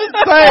about to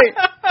say,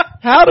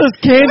 how does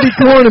candy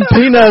corn and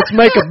peanuts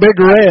make a Big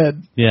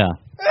Red? Yeah.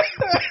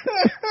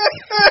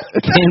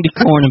 Candy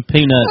corn and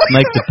peanuts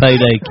make the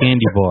payday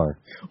candy bar.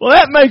 Well,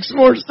 that makes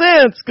more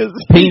sense because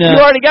you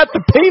already got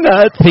the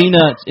peanuts.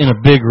 Peanuts in a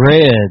Big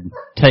Red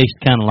taste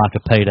kind of like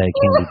a payday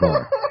candy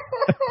bar.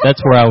 That's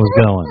where I was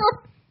going.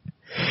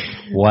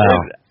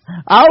 Wow.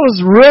 I was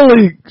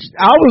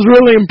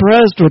really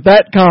impressed with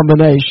that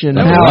combination.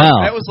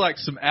 That was like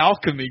some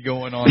alchemy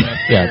going on up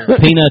there. Yeah,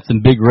 peanuts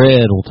and Big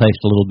Red will taste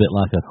a little bit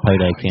like a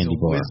payday candy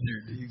bar.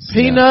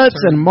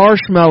 Peanuts and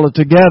marshmallow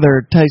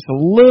together taste a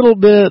little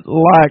bit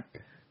like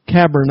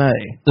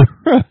Cabernet.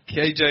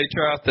 KJ,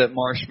 try out that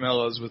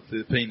marshmallows with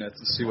the peanuts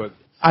and see what...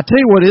 I tell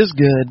you what is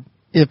good,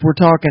 if we're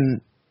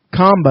talking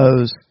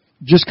combos,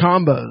 just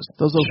combos.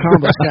 Those little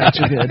combo stacks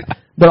are good.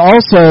 But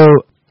also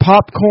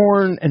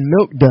popcorn and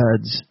Milk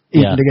Duds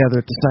eaten together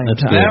at the same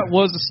time. That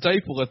was a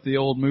staple at the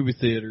old movie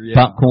theater, yeah.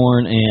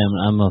 Popcorn,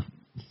 and I'm a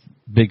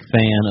big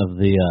fan of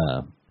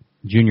the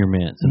Junior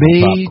Mints.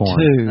 Me popcorn.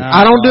 too.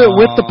 I don't do it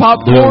with the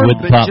popcorn,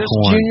 with but popcorn. just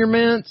Junior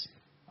Mints.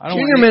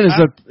 Junior Mint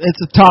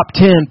it's a top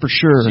 10 for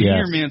sure.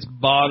 Junior Mint's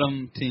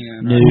bottom 10.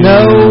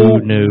 No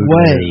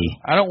way.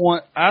 I don't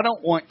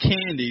want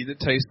candy that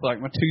tastes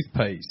like my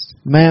toothpaste.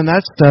 Man,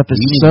 that stuff is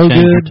you so need to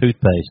change good. Your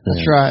toothpaste. Then.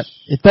 That's right.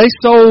 If they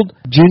sold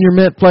Junior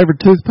Mint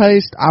flavored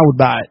toothpaste, I would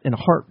buy it in a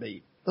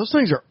heartbeat. Those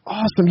things are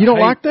awesome. You don't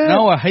like that?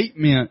 No, I hate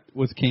mint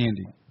with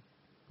candy.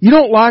 You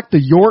don't like the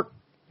York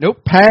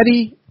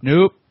patty?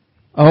 Nope.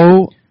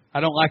 Oh. I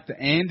don't like the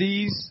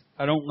Andes.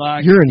 I don't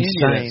like You're any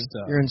insane. of that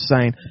stuff. You're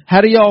insane. How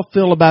do y'all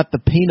feel about the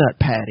peanut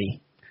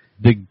patty?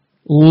 Big.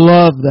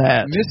 Love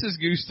that. Mrs.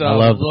 Gustav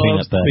loves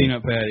the the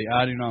peanut patty.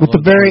 I do not With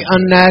love the very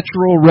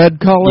unnatural red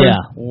color?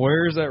 Yeah.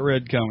 Where's that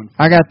red coming from?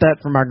 I got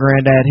that from my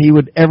granddad. He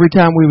would, every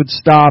time we would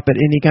stop at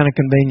any kind of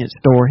convenience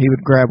store, he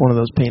would grab one of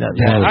those peanut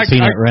patties.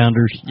 Peanut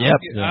rounders. Yep.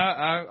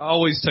 I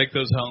always take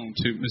those home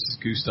to Mrs.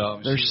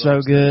 Gustav. They're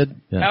so good.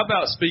 Yeah. How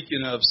about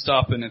speaking of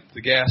stopping at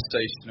the gas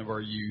station of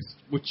our youth,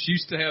 which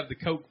used to have the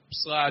Coke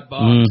slide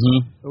box?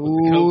 Mm-hmm.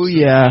 Ooh,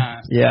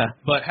 yeah. Yeah.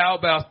 But how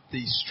about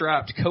the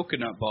striped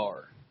coconut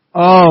bar?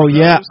 Oh,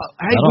 yeah.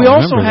 Hey, we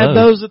also had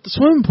those at the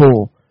swimming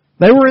pool.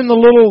 They were in the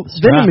little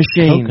vending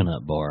machine.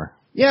 Coconut bar.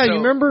 Yeah, you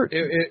remember?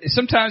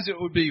 Sometimes it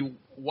would be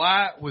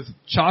white with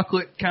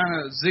chocolate kind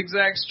of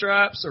zigzag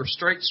stripes or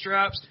straight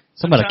stripes.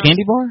 Something about a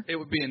candy bar? It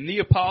would be a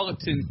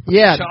Neapolitan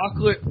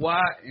chocolate,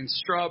 white, and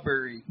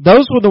strawberry.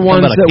 Those were the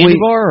ones that we... candy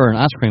bar or an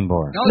ice cream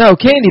bar? No,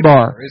 candy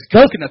bar. It's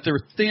coconut. They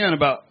were thin,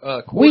 about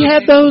we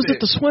had those at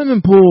the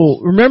swimming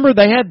pool. Remember,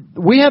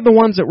 we had the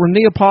ones that were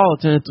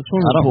Neapolitan at the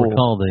swimming pool. I don't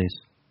recall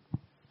these.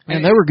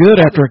 And they were good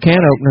after a can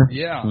opener.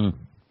 Yeah.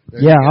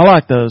 Yeah, I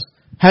like those.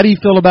 How do you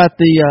feel about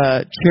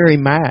the cherry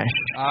mash?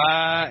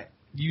 I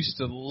used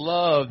to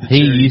love the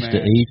He cherry used mash.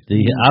 to eat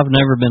the... I've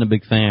never been a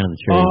big fan of the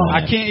cherry mash.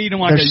 I can't eat them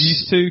like I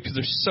used to because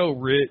they're so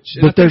rich.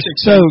 But they're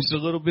a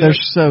little bit. They're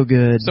so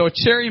good. So a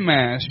cherry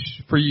mash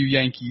for you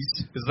Yankees,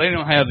 because they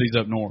don't have these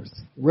up north.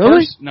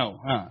 Really?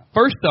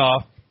 First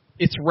off,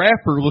 its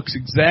wrapper looks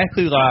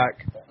exactly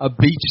like a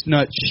beech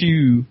nut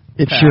chew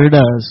It pouch. sure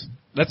does.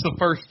 That's the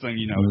first thing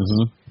you notice.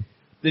 Mm-hmm.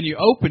 Then you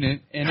open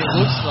it, and it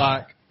looks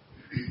like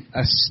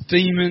a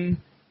steaming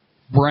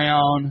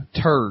brown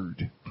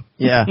turd.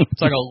 Yeah.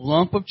 It's like a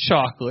lump of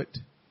chocolate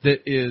that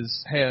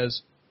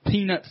has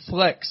peanut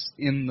flecks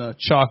in the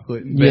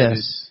chocolate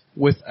embedded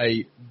with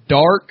a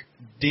dark,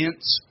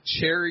 dense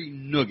cherry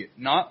nougat.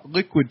 Not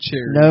liquid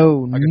cherry.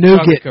 No, like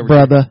nougat,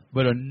 brother.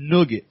 But a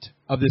nougat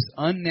of this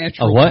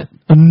unnatural... A what?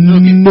 A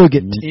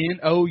nougat.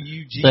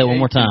 N-O-U-G-A-T. Say it one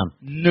more time.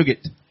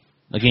 Nougat.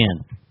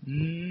 Again.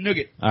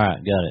 Nougat. All right,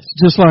 got it.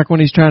 Just like when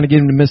he's trying to get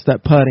him to miss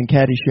that putt in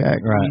Caddyshack.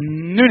 Right.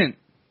 Nougat.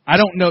 I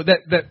don't know.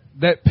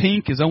 That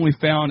pink is only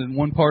found in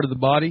one part of the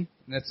body,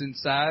 and that's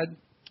inside.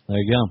 There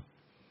you go.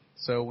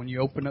 So when you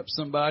open up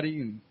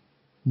somebody and...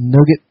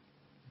 Nougat.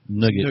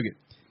 Nougat.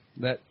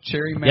 That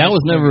cherry mash. Yeah, I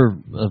was never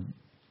a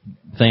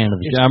fan of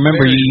the. I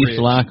remember you used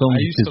to like them. I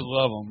used to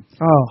love them.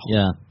 Oh,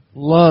 yeah.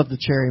 Love the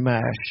cherry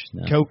mash.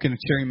 Yeah. Coke and a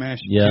cherry mash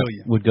would kill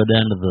you. Would go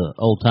down to the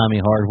old-timey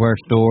hardware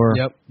store.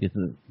 Yep. Get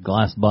the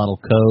glass bottle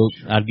Coke.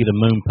 I'd get a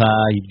moon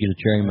pie. You'd get a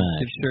cherry mash.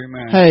 Get a cherry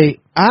mash. Hey,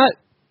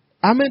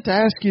 I meant to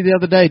ask you the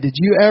other day, did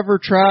you ever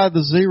try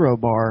the Zero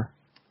Bar?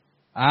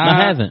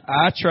 I haven't.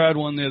 I tried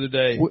one the other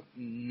day.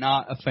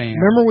 Not a fan.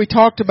 Remember we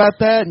talked about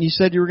that and you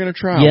said you were going to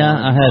try one? Yeah,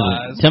 I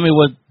haven't. Tell me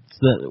what's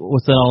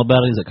that all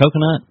about? Is it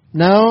coconut?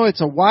 No,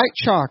 it's a white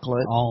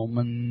chocolate.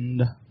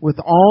 Almond. With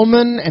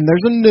almond, and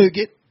there's a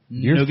nougat.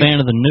 You're a fan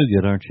of the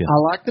nougat, aren't you? I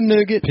like the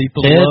nougat.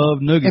 People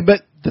love nougat.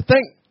 But the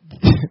thing...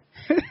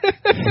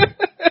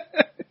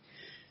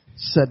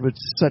 said with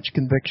such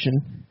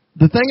conviction.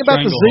 The thing about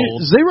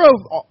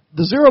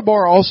the Zero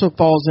Bar also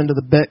falls into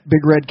the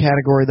big red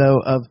category, though,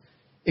 of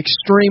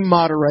extreme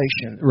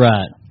moderation.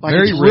 Right. Like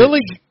very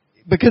really,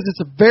 because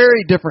it's a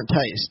very different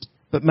taste.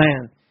 But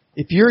man,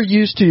 if you're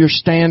used to your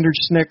standard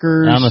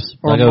Snickers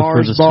or Mars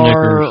bar Snickers.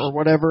 Or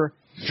whatever,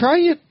 try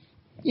it.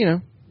 You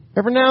know,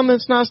 every now and then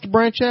it's nice to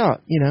branch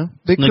out. You know,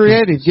 be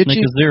creative. Get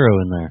Snickers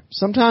Zero in there.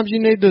 Sometimes you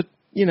need to,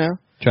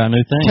 try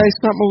new things. Taste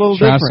something a little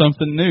different. Try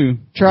something new.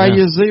 Try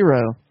your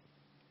Zero.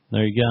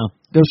 There you go.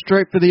 Go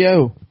straight for the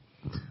O.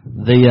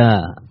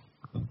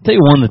 Tell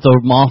you one that's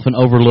often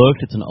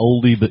overlooked. It's an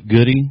oldie but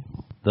goodie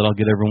that I'll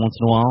get every once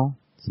in a while.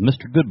 It's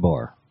Mr. Good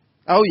Bar.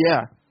 Oh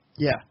yeah,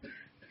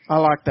 I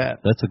like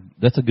that.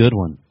 That's a good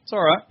one. It's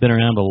all right. Been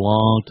around a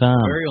long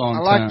time. Very long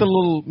time. I like the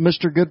little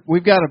Mr. Good.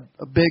 We've got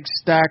a big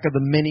stack of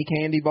the mini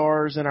candy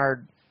bars in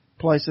our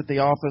place at the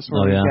office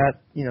where we've got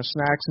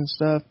snacks and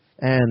stuff,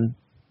 and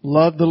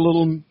love the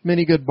little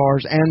mini Good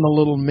Bars and the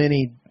little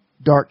mini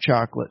dark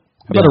chocolate.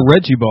 How about a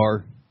Reggie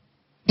bar?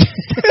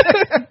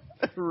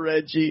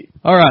 Reggie.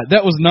 All right,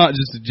 that was not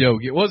just a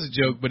joke. It was a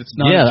joke, but it's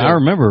not a joke. I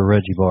remember a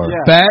Reggie bar.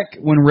 Yeah. Back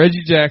when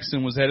Reggie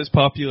Jackson was at his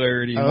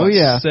popularity,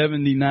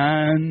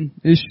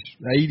 79-ish,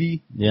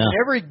 80. Yeah.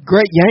 Every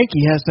great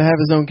Yankee has to have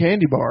his own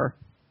candy bar.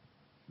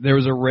 There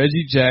was a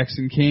Reggie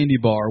Jackson candy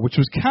bar, which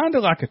was kind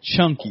of like a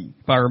Chunky,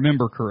 if I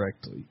remember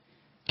correctly.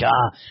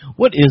 God,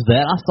 what is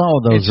that? I saw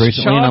those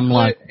recently, and I'm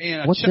like,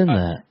 what's in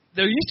that?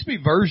 There used to be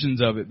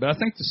versions of it, but I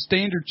think the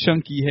standard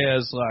Chunky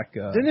has like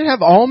Didn't it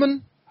have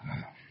almond?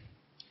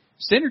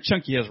 Standard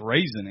Chunky has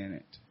raisin in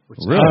it, which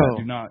really? I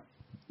do not.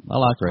 I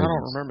like raisins. I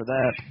don't remember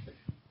that.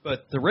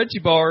 But the Reggie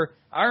bar,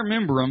 I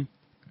remember them,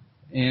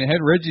 and it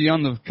had Reggie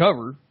on the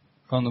cover,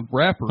 on the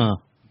wrapper. Huh.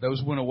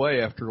 Those went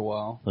away after a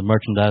while. They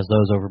merchandised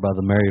those over by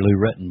the Mary Lou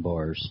Retton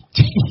bars.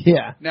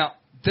 Yeah. Now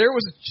there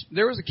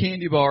was a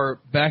candy bar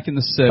back in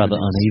the 70s. By the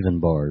uneven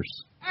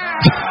bars.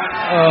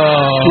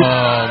 Oh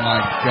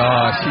my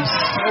gosh, he's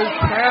so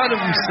proud of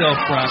himself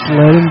right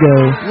now. Let him go.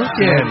 Look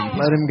at him.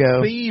 Let him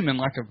go. Beaming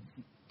like a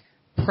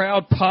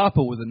proud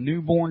papa with a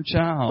newborn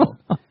child,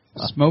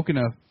 smoking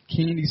a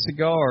candy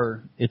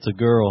cigar. It's a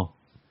girl.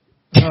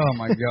 Oh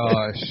my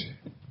gosh,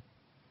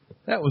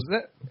 that was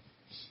that.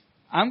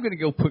 I'm going to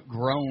go put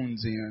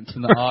groans in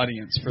from the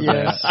audience for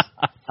that.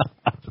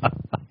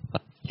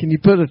 Can you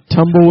put a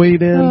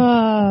tumbleweed in?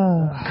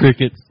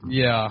 Crickets.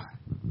 Yeah.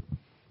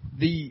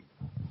 The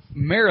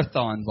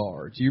Marathon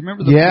bar. Do you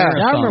remember the I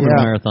Marathon? remember the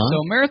Marathon. So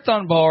a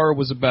Marathon bar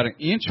was about an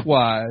inch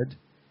wide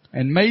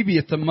and maybe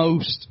at the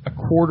most a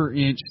quarter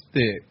inch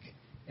thick.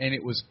 And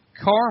it was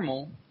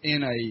caramel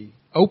in a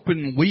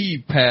open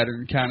weave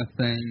pattern kind of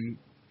thing,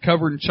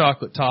 covered in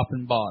chocolate top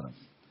and bottom.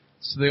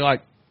 So they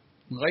laid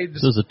this.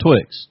 So it was a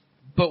Twix.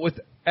 But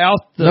without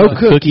the no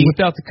cookie.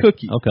 Without the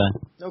cookie. Okay.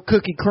 No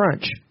cookie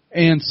crunch.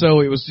 And so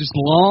it was just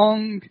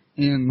long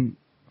and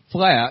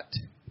flat.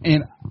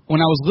 And when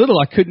I was little,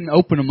 I couldn't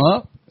open them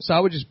up. So I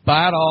would just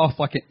bite off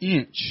like an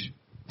inch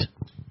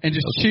and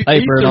just eat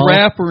the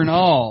wrapper and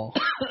all.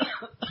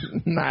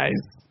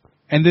 Nice.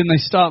 And then they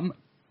stopped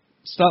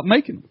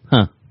making them.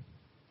 Huh.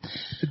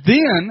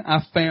 Then I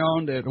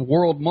found at a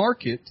World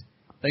Market,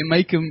 they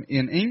make them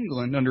in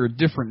England under a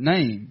different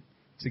name.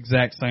 It's the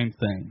exact same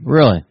thing.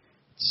 Really?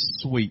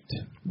 Sweet.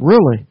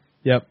 Really?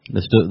 Yep.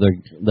 They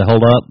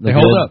hold up? They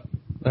hold up.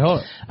 They hold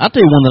up. I'll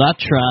tell you one that I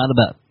tried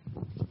about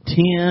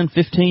 10,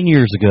 15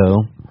 years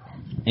ago,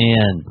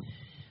 and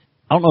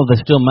I don't know if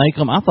they still make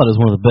them. I thought it was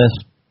one of the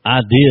best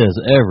ideas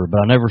ever,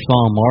 but I never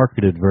saw them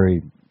marketed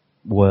very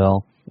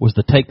well, was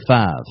the Take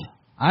 5.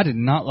 I did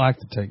not like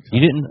the Take 5. You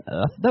didn't?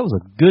 That was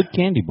a good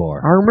candy bar.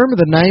 I remember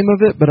the name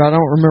of it, but I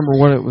don't remember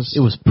what it was.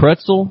 It was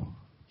pretzel,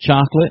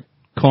 chocolate,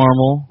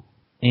 caramel,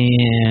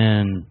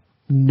 and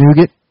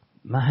nougat.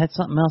 I had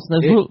something else.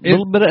 There was a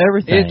little bit of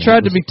everything. It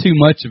tried to be too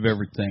much of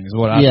everything, is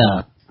what I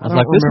thought. I was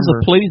like, this is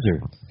a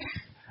pleaser.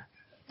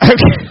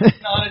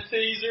 Not a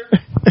teaser.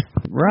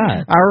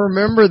 Right. I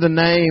remember the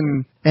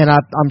name, and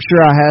I'm sure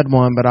I had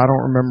one, but I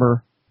don't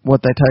remember what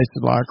they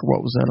tasted like or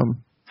what was in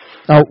them.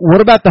 Oh, what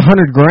about the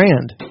 100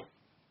 Grand?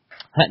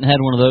 Hadn't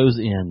had one of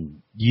those in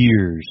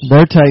years.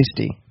 They're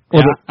tasty.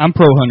 Yeah, I'm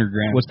pro 100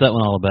 Grand. What's that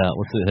one all about?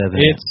 What's it have in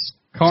it? It's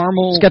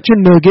caramel. It's got your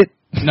nougat.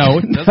 No,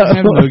 it doesn't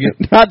have nougat.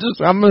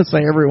 I'm going to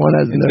say everyone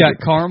has a nougat. It's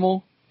got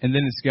caramel and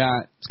then it's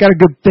got a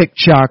good thick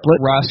chocolate,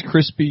 Rice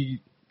Krispie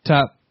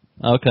type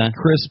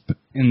crisp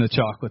in the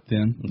chocolate.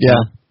 Then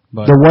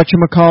but the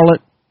whatchamacallit.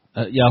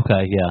 Yeah,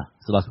 okay, yeah.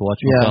 So like the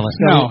whatchamacallit?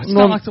 No, it's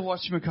not like the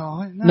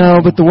whatchamacallit. No,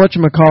 but the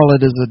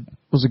whatchamacallit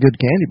was a good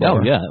candy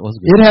bar. Oh yeah, it was.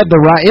 Good it had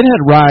rice. It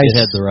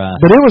had the rice,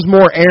 but it was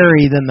more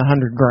airy than the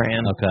 100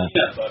 gram. Okay.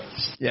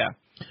 Yeah.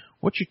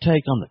 What's your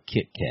take on the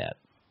Kit Kat?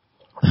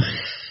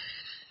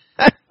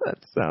 That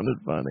sounded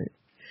funny.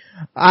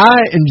 I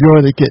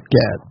enjoy the Kit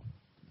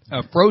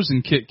Kat.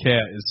 Frozen Kit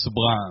Kat is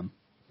sublime.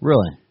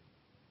 Really?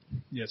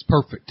 Yeah, it's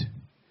perfect.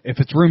 If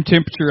it's room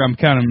temperature, I'm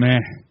kind of meh.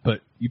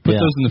 But you put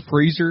those in the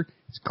freezer,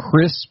 it's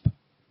crisp.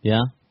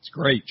 Yeah? It's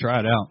great. Try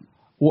it out.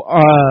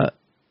 Well,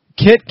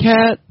 Kit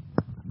Kat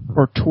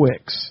or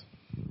Twix?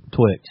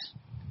 Twix.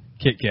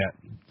 Kit Kat.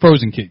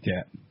 Frozen Kit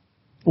Kat.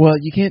 Well,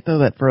 you can't throw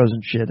that frozen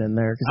shit in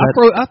there.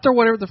 I throw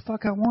whatever the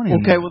fuck I want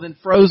in there. Okay, well then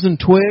frozen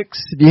Twix.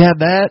 Do you have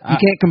that? You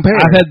can't compare.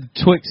 I've had the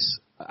Twix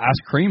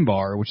ice cream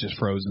bar, which is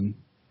frozen.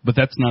 But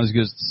that's not as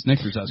good as the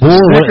Snickers ice cream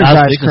bar. Snickers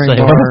ice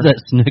cream bar. What is that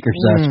Snickers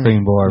ice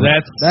cream bar?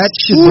 That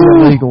should be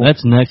illegal.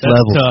 That's next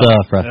level tough.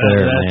 stuff right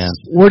there, man.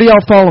 Where do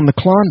y'all fall on the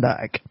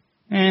Klondike?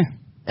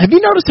 Have you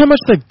noticed how much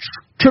they've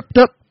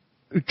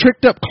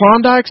tricked up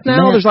Klondikes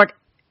now? Man. There's like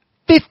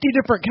 50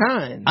 different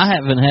kinds. I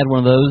haven't had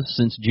one of those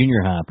since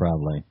junior high,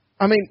 probably.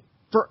 I mean,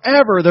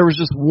 forever there was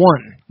just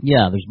one.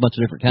 Yeah, there's a bunch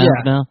of different kinds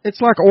now.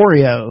 It's like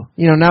Oreo.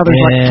 You know, now there's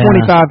like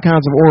 25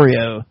 kinds of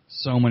Oreo.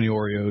 So many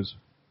Oreos.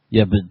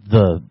 Yeah, but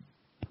the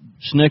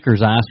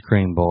Snickers ice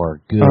cream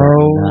bar, good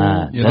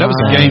night. Yeah, that was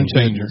a game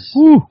changer.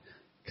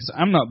 Because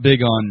I'm not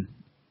big on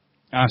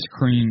ice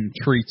cream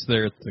treats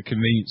there at the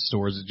convenience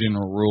store as a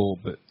general rule,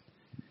 but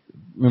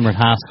remember in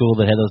high school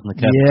they had those in the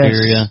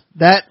cafeteria? Yes,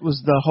 that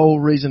was the whole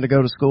reason to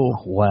go to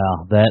school.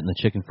 Wow, that and the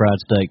chicken fried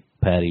steak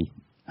patty.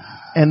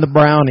 And the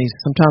brownies.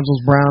 Sometimes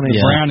those brownies.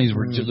 The brownies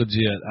were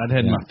legit. I'd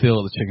had my fill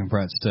of the chicken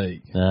fried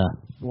steak. Yeah.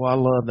 Well, I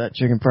love that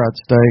chicken fried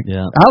steak.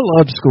 Yeah. I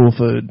love school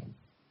food.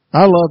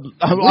 I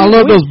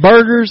love those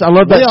burgers. I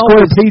love that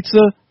square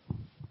pizza.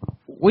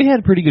 We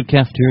had pretty good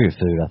cafeteria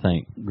food, I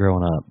think,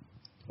 growing up.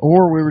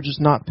 Or we were just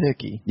not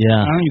picky.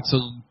 Yeah. I think it's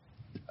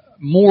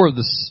more of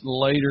the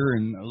later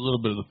and a little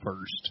bit of the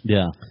first.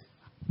 Yeah.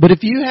 But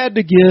if you had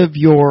to give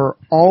your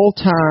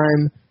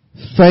all-time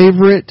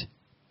favorite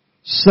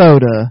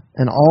soda,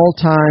 an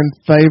all-time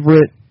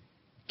favorite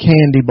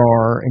candy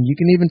bar, and you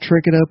can even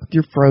trick it up with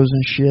your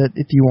frozen shit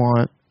if you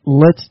want.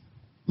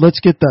 Let's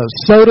get those.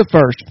 Soda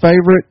first.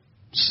 Favorite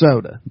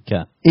soda.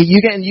 Okay.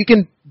 You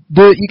can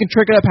do it. You can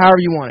trick it up however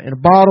you want it. In a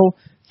bottle,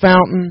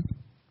 fountain,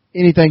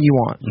 anything you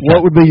want. Okay.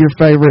 What would be your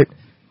favorite,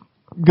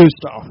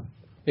 Gustav?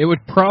 It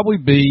would probably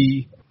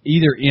be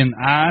either in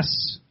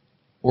ice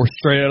or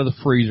straight out of the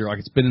freezer. Like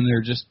it's been in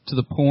there just to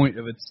the point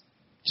of it's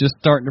just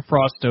starting to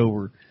frost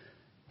over.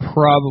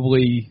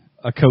 Probably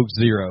a Coke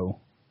Zero,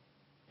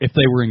 if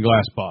they were in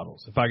glass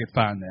bottles. If I could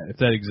find that, if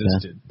that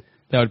existed,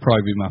 that would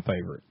probably be my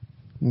favorite.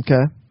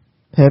 Okay.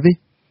 Heavy?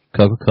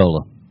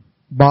 Coca-Cola.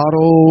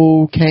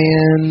 Bottle,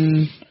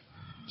 can,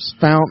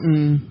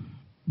 fountain.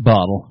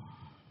 Bottle.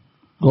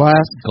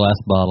 Glass? Glass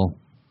bottle.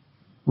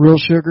 Real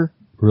sugar?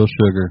 Real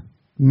sugar.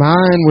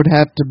 Mine would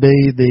have to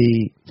be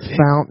the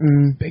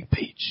fountain. Big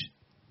Peach.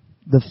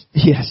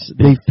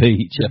 Big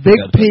Peach. Big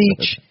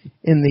Peach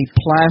in the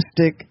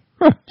plastic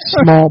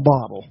small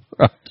bottle.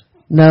 Right.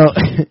 No,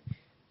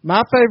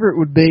 my favorite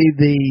would be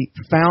the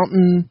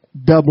fountain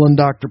Dublin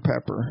Dr.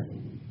 Pepper.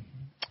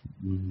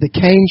 The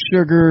cane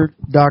sugar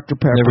Dr.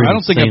 Pepper. I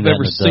don't think I've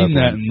ever seen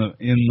that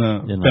in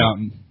the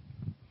fountain.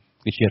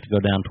 Guess you have to go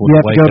down towards You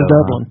have Waco, to go to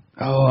Dublin.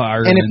 Oh,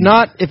 Ireland. And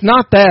if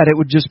not that, it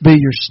would just be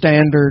your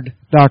standard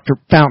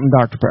fountain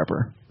Dr.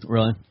 Pepper.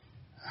 Really?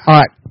 All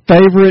right,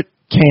 favorite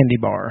candy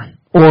bar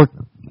or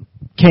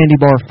candy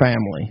bar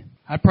family.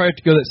 I'd probably have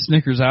to go that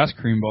Snickers ice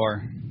cream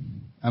bar.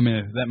 I mean,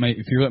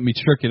 if you let me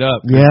trick it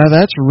up. Yeah,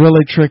 that's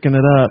really tricking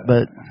it up.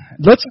 But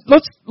let's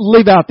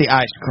leave out the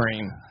ice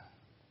cream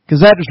because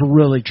that is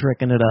really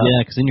tricking it up. Yeah,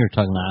 because then you're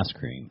talking ice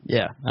cream.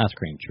 Yeah, ice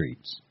cream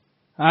treats.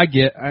 I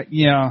guess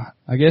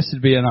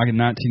it'd be like a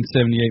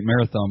 1978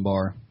 Marathon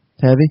bar.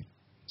 Heavy?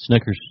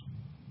 Snickers.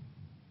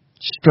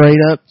 Straight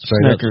up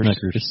Snickers.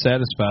 It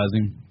satisfies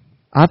him.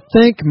 I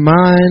think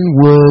mine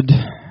would,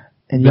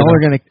 and y'all are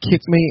going to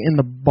kick me in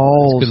the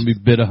balls. It's going to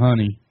be bit of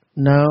honey.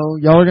 No,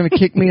 y'all are going to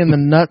kick me in the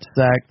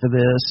nutsack for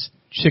this.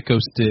 Chico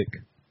stick.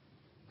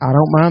 I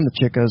don't mind the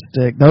Chico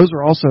stick. Those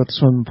are also at the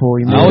swimming pool.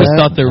 I always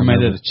thought they were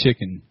made out of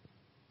chicken.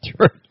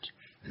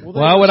 Well,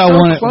 why would I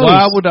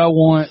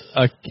want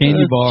a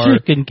candy bar?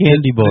 Chicken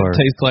candy bar that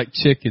tastes like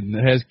chicken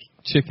that has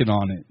chicken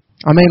on it.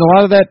 I mean, a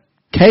lot of that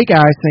cake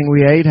icing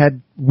we ate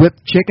had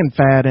whipped chicken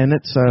fat in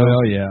it. So,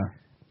 oh yeah.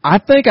 I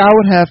think I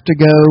would have to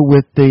go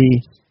with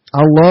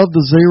I love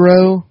the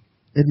Zero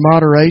in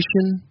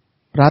moderation,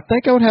 but I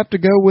think I would have to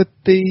go with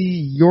the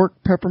York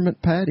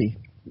peppermint patty.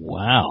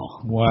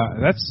 Wow,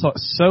 that's so.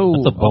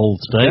 That's a bold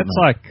statement. That's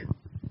like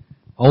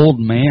old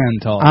man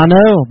talk. I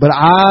know, but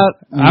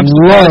I'm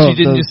surprised you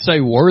didn't just say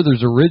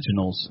Werther's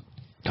Originals.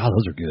 God,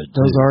 those are good.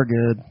 Those are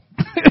good.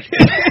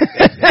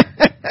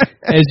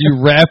 as you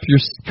wrap your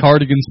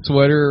cardigan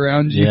sweater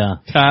around you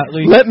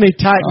tightly. Let me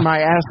tighten my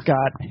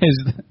ascot.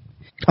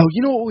 Oh,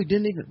 you know what? We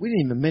didn't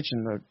even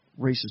mention the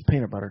Reese's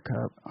peanut butter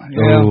cup.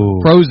 Yeah,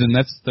 frozen.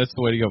 That's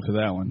the way to go for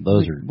that one.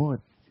 Those are. Boy.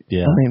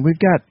 Yeah. I mean, we've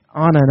got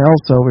Anna and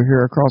Elsa over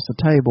here across the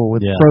table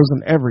with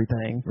frozen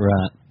everything.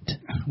 Right.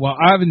 Well,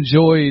 I've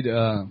enjoyed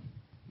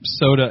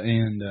soda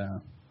and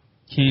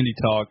candy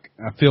talk.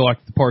 I feel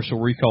like the partial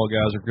recall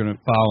guys are going to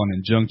file an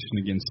injunction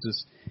against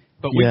us.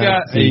 But we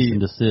got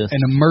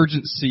an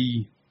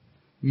emergency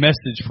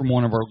message from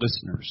one of our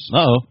listeners.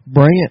 Uh-oh.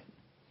 Bring it.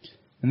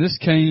 And this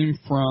came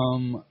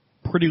from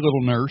Pretty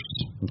Little Nurse.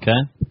 Okay.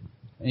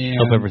 And,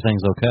 hope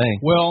everything's okay.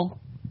 Well,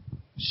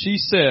 she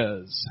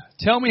says,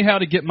 tell me how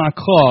to get my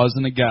claws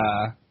in a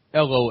guy,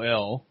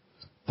 LOL.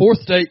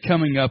 4th date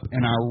coming up,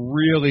 and I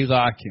really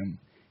like him.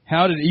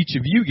 How did each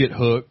of you get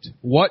hooked?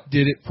 What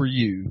did it for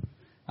you?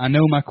 I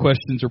know my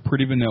questions are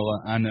pretty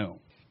vanilla, I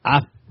know.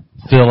 I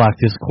feel like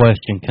this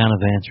question kind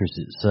of answers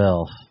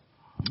itself.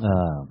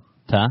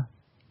 Ty?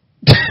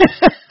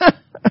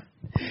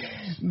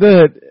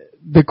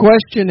 The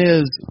question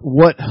is,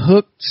 what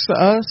hooks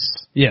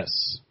us? Yes.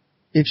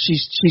 If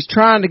she's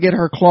trying to get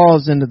her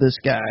claws into this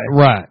guy.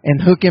 Right. And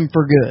hook him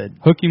for good.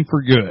 Hook him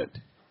for good.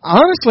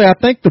 Honestly, I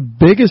think the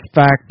biggest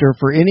factor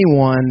for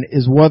anyone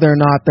is whether or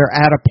not they're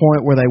at a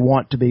point where they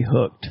want to be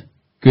hooked.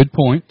 Good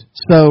point.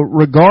 So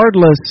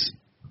regardless,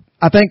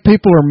 I think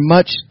people are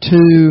much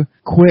too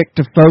quick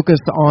to focus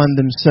on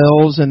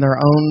themselves and their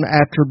own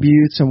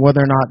attributes and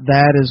whether or not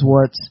that is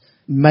what's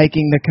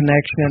making the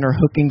connection or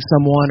hooking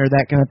someone or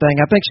that kind of thing.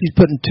 I think she's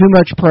putting too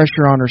much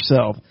pressure on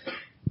herself.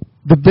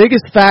 The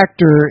biggest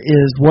factor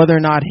is whether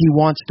or not he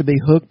wants to be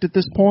hooked at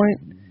this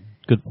point.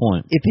 Good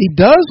point. If he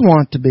does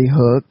want to be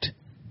hooked,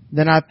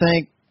 then I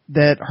think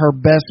that her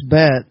best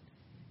bet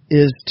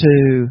is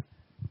to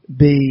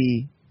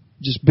be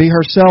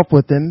herself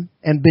with him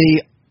and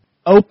be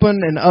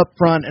open and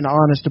upfront and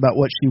honest about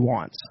what she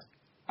wants.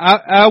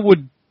 I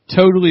would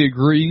totally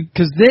agree.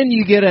 Because then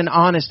you get an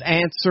honest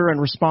answer and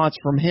response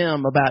from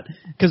him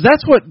because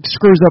that's what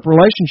screws up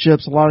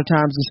relationships a lot of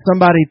times is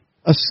somebody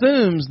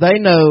assumes they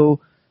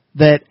know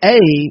that A,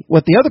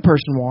 what the other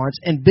person wants,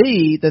 and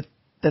B, that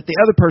the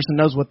other person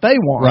knows what they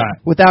want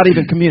without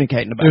even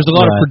communicating about it. There's a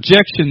lot of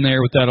projection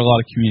there without a lot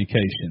of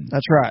communication.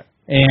 That's right.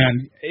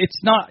 And it's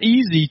not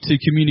easy to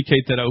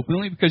communicate that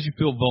openly because you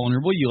feel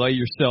vulnerable. You lay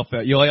yourself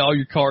out. You lay all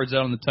your cards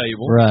out on the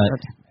table. Right.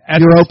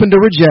 You're open to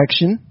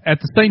rejection. At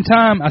the same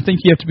time, I think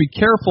you have to be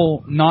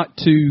careful not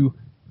to,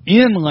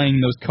 in laying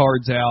those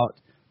cards out,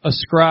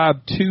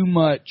 ascribe too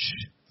much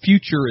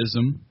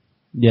futurism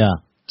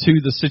to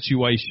the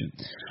situation.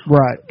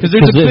 Right. Because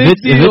there's a big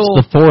deal.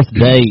 If it's the 4th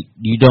date,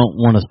 you don't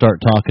want to start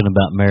talking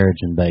about marriage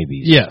and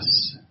babies. Yes.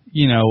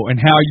 You know, and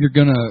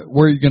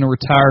where you're gonna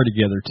retire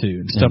together to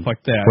and stuff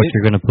like that. What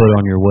you're gonna put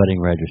on your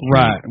wedding registry.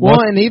 Right. Well,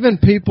 and even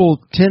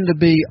people tend to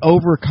be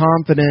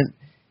overconfident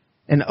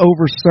and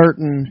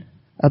overcertain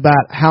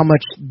about how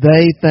much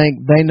they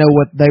think they know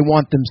what they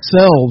want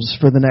themselves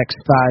for the next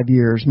 5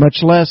 years,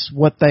 much less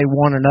what they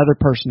want another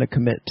person to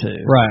commit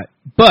to. Right.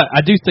 But I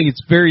do think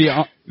it's very,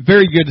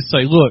 very good to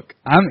say, look,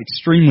 I'm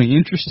extremely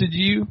interested in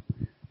you.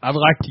 I'd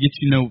like to get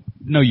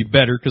know you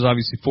better because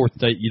obviously 4th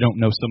date you don't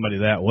know somebody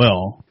that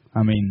well.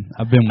 I mean,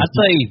 I'd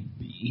say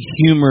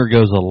humor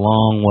goes a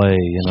long way.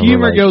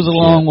 Humor goes a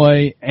long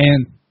way,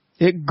 and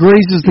it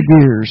greases the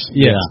gears.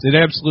 Yes, it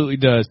absolutely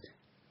does.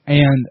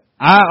 And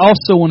I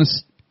also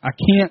I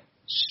can't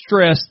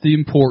stress the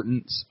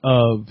importance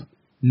of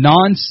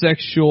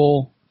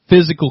non-sexual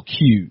physical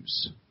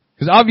cues.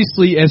 Because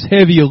obviously, as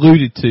Heavy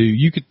alluded to,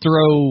 you could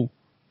throw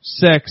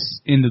sex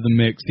into the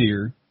mix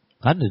here.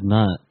 I did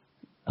not.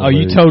 Oh,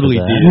 you totally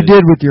did. You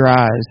did with your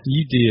eyes.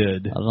 You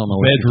did. I don't know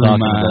what Bedroom you're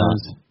talking eyes.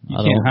 about. You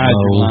can't hide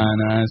your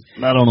lying eyes.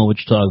 I don't know what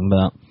you're talking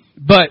about.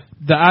 But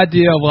the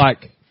idea of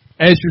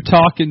as you're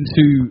talking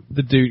to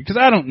the dude, because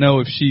I don't know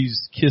if she's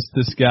kissed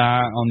this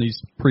guy on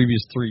these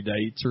previous 3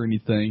 dates or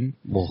anything.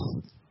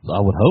 Well, I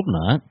would hope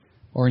not.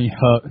 Or any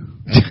hug.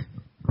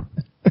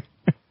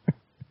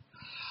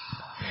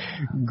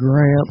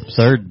 Gramps.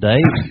 3rd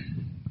date?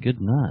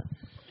 Good night.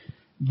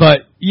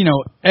 But,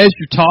 as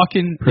you're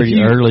talking...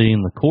 Pretty early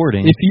in the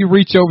courting. If you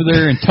reach over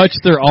there and touch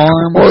their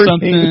arm or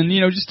something,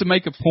 just to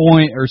make a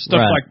point or stuff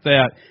like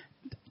that,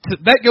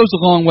 that goes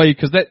a long way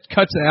because that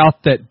cuts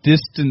out that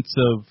distance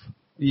of,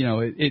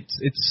 it's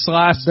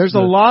sliced. There's a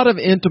lot of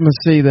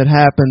intimacy that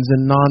happens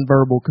in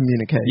nonverbal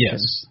communication.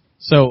 Yes.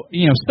 So,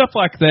 stuff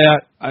like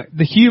that,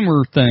 the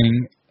humor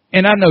thing,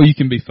 and I know you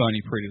can be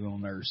funny, Pretty Little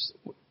Nurse.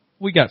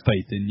 We got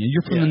faith in you.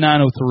 You're from the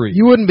 903.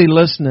 You wouldn't be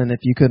listening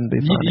if you couldn't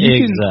be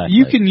funny. Exactly.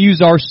 You can use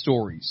our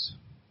stories.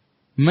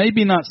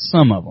 Maybe not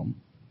some of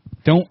them.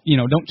 Don't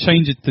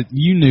change it that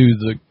you knew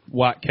the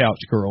white couch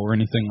girl or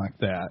anything like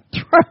that.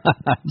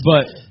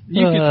 But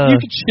you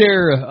could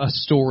share a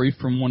story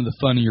from one of the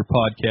funnier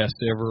podcasts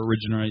to ever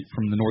originate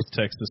from the North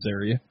Texas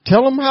area.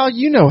 Tell them how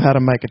you know how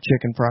to make a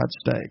chicken fried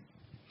steak.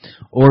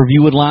 Or if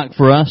you would like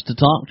for us to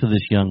talk to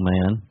this young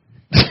man.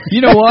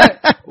 You know what?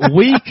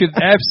 We could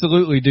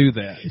absolutely do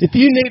that. If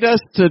you need us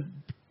to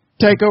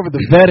take over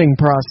the vetting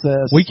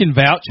process. We can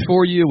vouch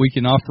for you. We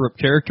can offer up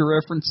character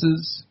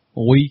references.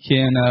 We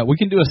can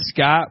do a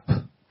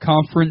Skype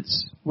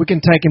conference. We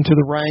can take him to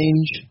the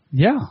range.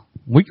 Yeah.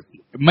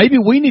 Maybe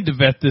we need to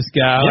vet this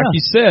guy, like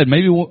you said.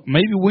 Maybe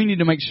we need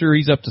to make sure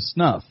he's up to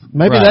snuff.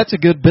 Maybe that's a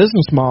good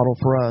business model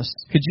for us.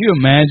 Could you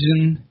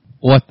imagine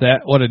what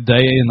a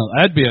day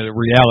that'd be a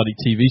reality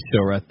TV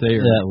show right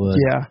there. That would.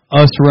 Yeah.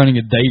 Us running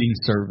a dating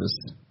service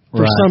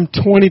for some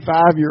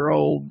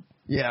 25-year-old.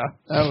 Yeah,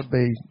 that would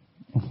be.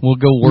 We'll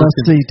go work.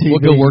 We'll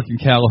go work in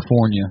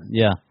California.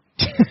 Yeah.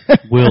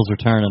 Wheels are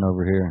turning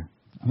over here.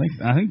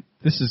 I think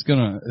this is $1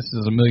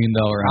 million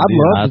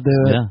idea. I'd love to do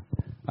it. Yeah.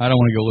 I don't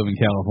want to go live in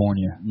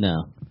California. No,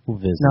 we'll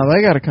visit. No,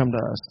 they got to come to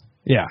us.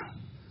 Yeah.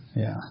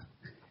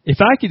 If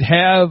I could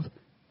have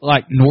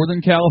like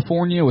Northern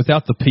California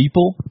without the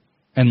people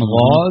and the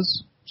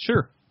laws,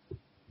 sure.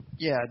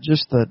 Yeah,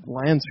 just the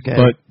landscape.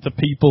 But the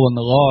people and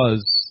the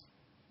laws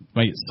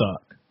make it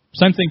suck.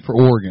 Same thing for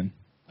Oregon.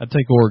 I'd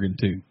take Oregon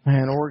too.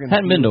 Man, Oregon.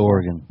 Hadn't been to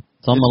Oregon.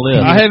 It's on my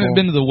list. I haven't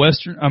been to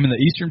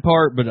the eastern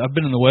part, but I've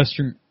been in the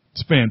western.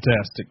 It's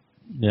fantastic.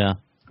 Yeah.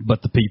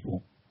 But the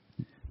people,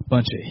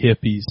 bunch of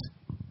hippies.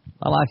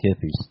 I like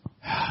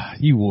hippies.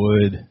 You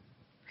would.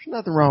 There's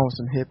nothing wrong with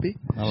some hippie.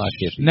 I like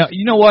hippies. Now,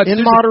 you know what?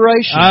 In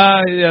moderation.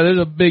 Yeah, there's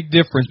a big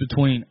difference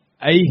between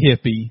a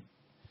hippie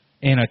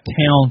and a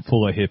town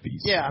full of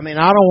hippies. Yeah, I mean,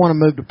 I don't want to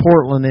move to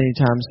Portland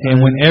anytime soon.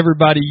 And when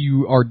everybody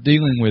you are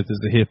dealing with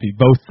is a hippie,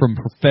 both from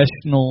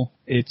professional,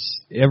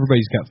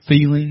 everybody's got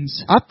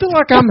feelings. I feel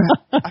like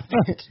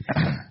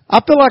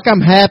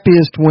I'm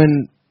happiest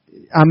when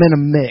I'm in a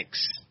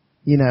mix.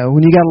 You know,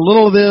 when you got a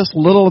little of this, a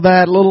little of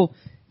that,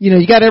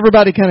 you got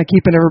everybody kind of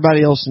keeping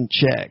everybody else in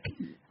check.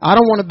 I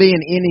don't want to be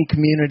in any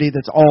community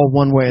that's all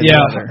one way or the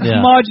other. Yeah,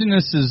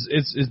 homogenous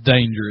is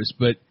dangerous,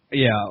 but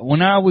yeah,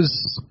 when I was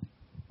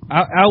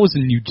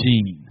in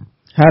Eugene.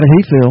 How did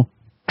he feel?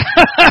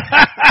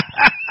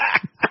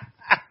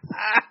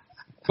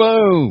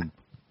 Boom.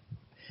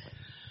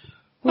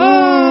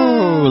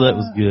 Oh, that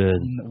was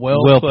good.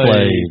 Well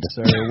played,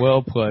 sir.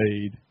 Well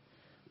played.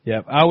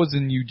 Yeah, I was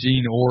in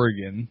Eugene,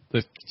 Oregon,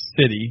 the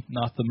city,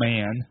 not the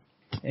man.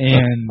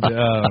 And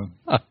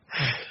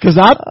because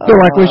I feel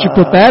like we should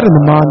put that in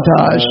the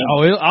montage.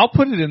 I'll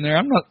put it in there.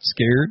 I'm not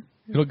scared.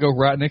 It'll go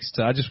right next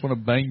to I just want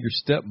to bang your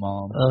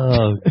stepmom.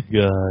 Oh,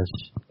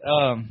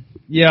 gosh.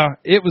 Yeah,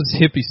 it was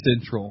hippie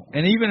central.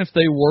 And even if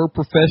they were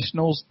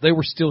professionals, they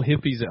were still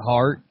hippies at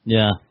heart.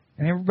 Yeah.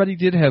 And everybody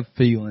did have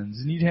feelings.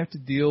 And you'd have to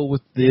deal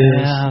with this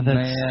and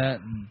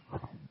that. And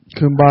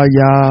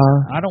kumbaya.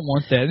 I don't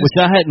want that. Which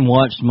I hadn't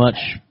watched much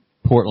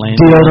Portlandia.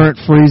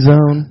 Deodorant free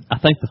zone. I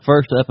think the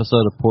first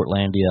episode of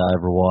Portlandia I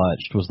ever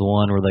watched was the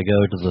one where they go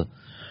to the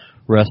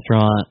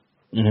restaurant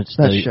and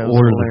they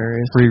order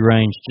the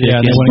free-range chicken.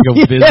 Yeah, they want to go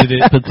visit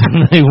it. But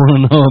then they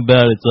want to know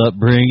about its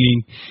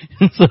upbringing.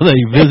 So they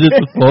visit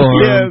the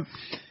farm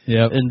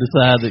and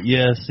decide that,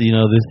 yes, he's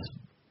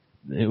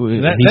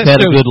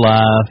had a good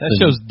life. That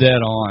show's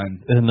dead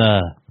on. And I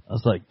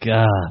was like,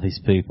 God,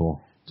 these people.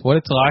 It's what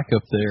it's like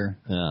up there.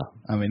 Yeah.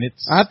 I mean,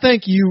 I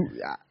think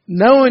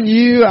knowing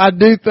you, I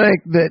do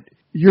think that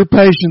your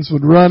patience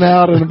would run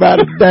out in about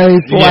a day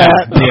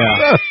flat.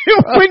 Yeah.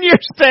 When you're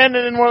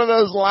standing in one of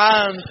those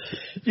lines,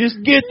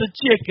 just get the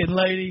chicken,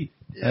 lady.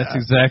 Yeah. That's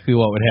exactly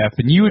what would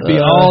happen. You would be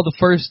all the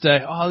first day,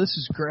 oh, this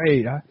is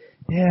great. And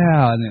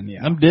then,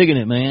 I'm digging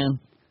it, man.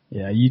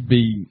 Yeah, you'd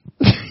be...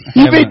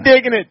 You'd be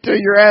digging it till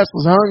your ass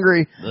was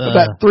hungry.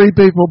 About 3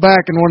 people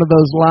back in one of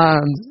those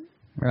lines.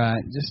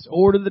 Right. Just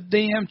order the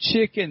damn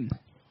chicken.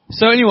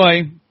 So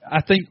anyway,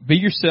 I think be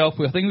yourself.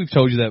 I think we've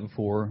told you that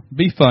before.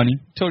 Be funny.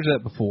 Told you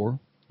that before.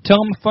 Tell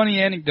them a funny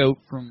anecdote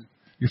from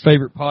your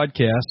favorite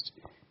podcast.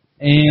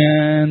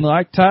 And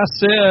like Ty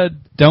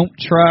said, don't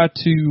try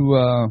too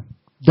hard.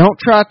 Don't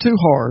try too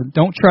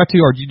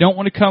hard. You don't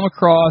want to come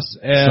across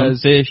as... Some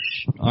fish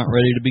aren't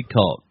ready to be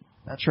caught.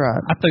 That's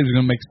right. I thought he was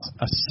going to make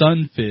a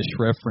sunfish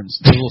reference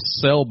to little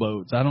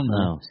sailboats. I don't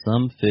know. No,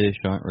 some fish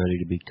aren't ready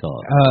to be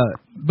caught.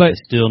 But they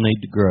still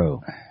need to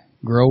grow.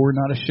 Grower,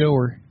 not a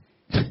shower.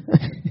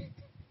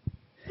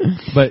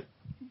 But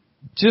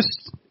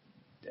just,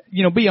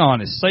 be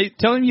honest.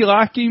 Tell him you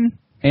like him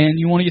and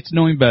you want to get to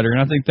know him better.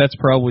 And I think that's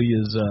probably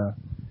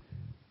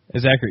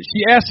as accurate.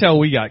 She asked how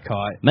we got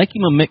caught. Make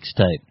him a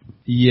mixtape.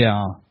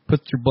 Yeah.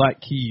 Put your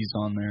Black Keys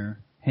on there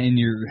and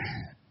your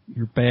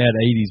bad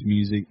 80s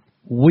music.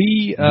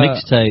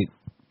 Mixtape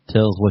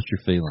tells what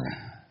you're feeling.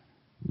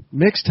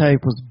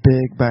 Mixtape was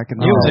big back in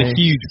the day. It was a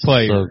huge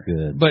player. So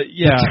good. But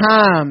yeah. The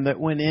time that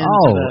went into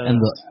and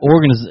the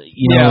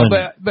organization.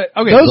 But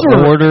okay.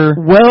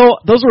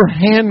 Those were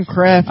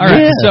handcrafted. All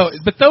right. Yes.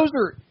 But those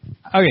are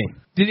okay.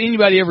 Did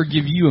anybody ever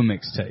give you a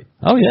mixtape?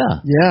 Oh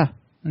yeah.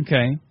 Yeah.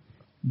 Okay.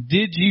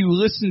 Did you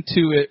listen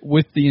to it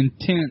with the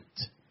intenseness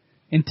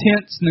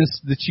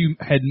that you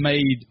had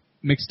made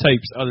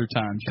mixtapes other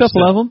times?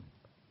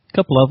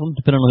 Couple of them,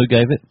 depending on who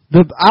gave it.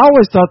 I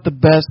always thought the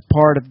best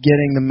part of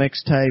getting the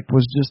mixtape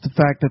was just the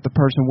fact that the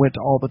person went to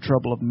all the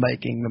trouble of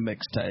making the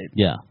mixtape.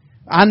 Yeah.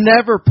 I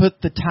never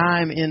put the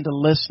time into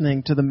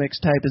listening to the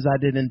mixtape as I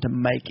did into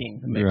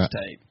making the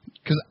mixtape.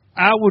 Because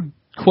I would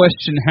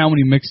question how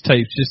many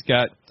mixtapes just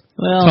got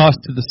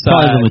tossed to the side.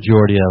 Probably the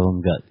majority of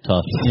them got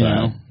tossed to the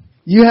side.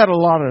 You had a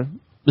lot of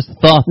it's the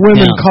thought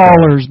women counts,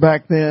 callers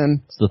back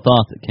then. It's the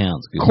thought that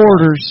counts.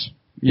 Quarters,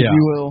 if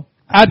you will.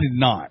 I did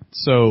not.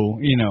 So,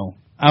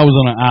 I was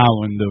on an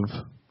island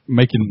of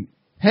making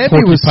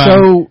Heavy was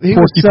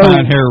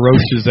porcupine hair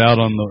roaches out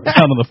on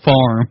the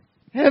farm.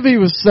 Heavy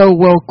was so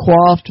well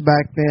coiffed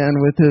back then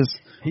with his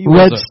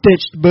red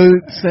stitched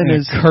boots and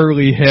his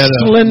curly head,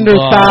 slender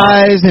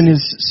thighs, and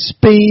his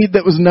speed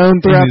that was known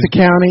throughout the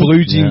county.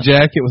 Blue jean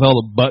jacket with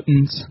all the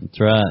buttons.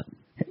 That's right.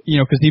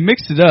 Because he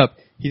mixed it up.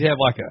 He'd have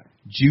like a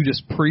Judas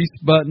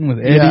Priest button with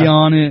Eddie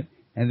on it,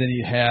 and then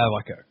he'd have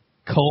like a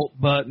Cult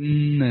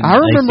button. And I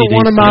remember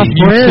one of my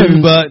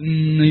friends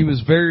button. He was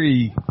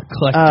very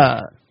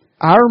eclectic.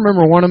 I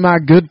remember one of my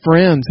good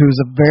friends who was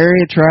a very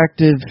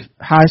attractive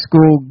high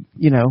school,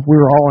 we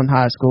were all in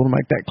high school, to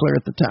make that clear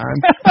at the time,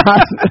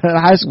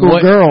 high school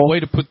girl.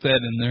 Way to put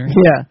that in there.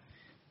 Yeah.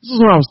 This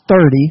was when I was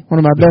 30. One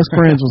of my best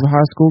friends was a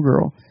high school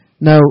girl.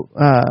 No,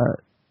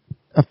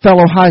 a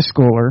fellow high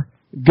schooler,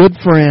 good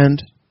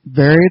friend,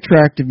 very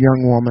attractive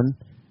young woman,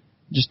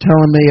 just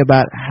telling me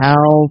about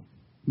how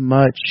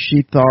much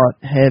she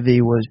thought Heavy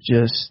was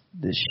just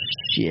the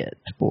shit,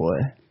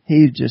 boy.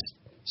 He just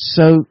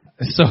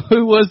So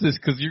who was this?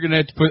 Because you're going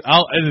to have to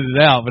I'll edit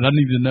it out, but I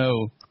need to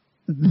know.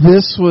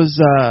 This was,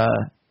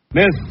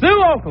 Miss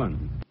Sue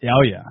Oakland.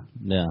 Oh, yeah.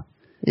 Yeah.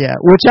 Yeah,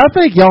 which I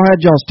think y'all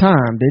had y'all's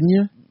time, didn't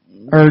you?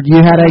 Or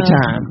you had a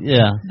time?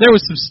 Yeah. There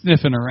was some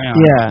sniffing around.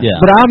 Yeah.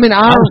 But I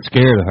was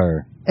scared of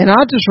her. And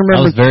I just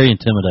remember. I was very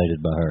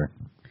intimidated by her.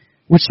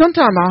 Which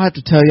sometime I'll have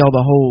to tell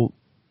y'all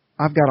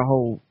I've got a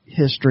whole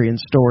history and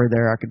story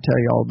there I could tell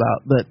y'all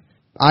about. But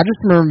I just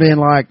remember being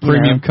like,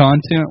 premium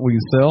content we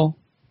can sell.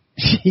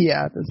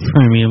 Yeah,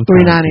 premium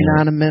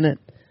 $3.99 a minute.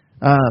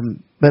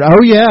 But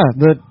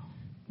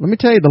let me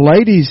tell you, the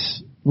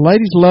ladies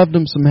loved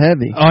him some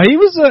Heavy. Oh, he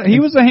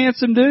was a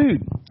handsome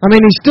dude. I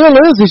mean, he still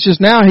is. It's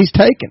just now he's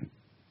taken.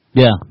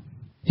 Yeah,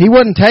 he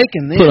wasn't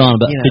taken then. Put on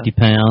about 50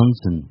 pounds,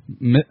 and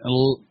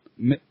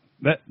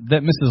that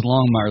Mrs.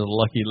 Longmire, the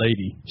lucky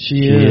lady.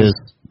 She is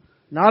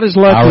not as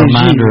lucky. I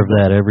remind her of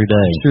that every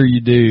day. Sure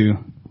you do.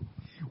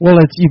 Well,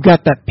 you've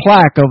got that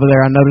plaque over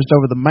there. I noticed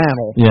over the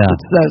mantle. Yeah, that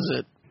says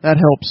it. That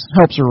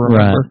helps her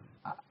remember.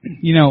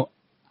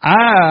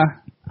 Right.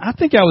 I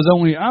think I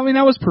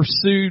was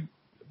pursued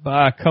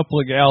by a couple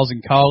of gals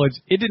in college.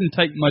 It didn't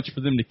take much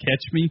for them to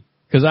catch me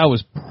because I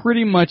was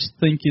pretty much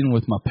thinking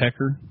with my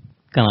pecker.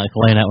 Kind of like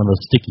laying out one of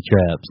those sticky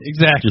traps.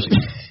 Exactly.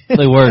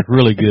 They work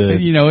really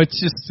good.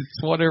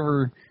 It's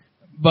whatever.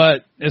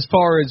 But as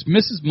far as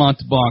Mrs.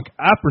 Monteblanc,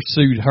 I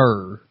pursued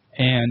her,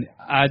 and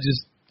I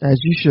just... As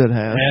you should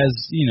have.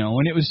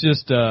 And it was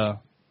just...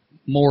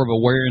 more of a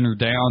wearing her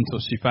down until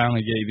she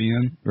finally gave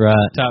in,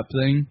 right? Type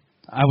thing.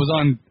 It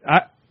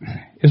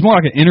was more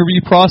like an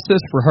interview process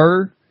for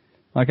her.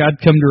 Like I'd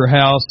come to her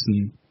house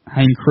and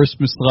hang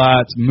Christmas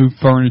lights, move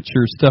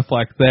furniture, stuff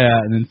like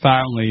that, and then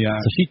finally.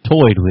 So she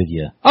toyed with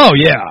you. Oh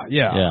yeah.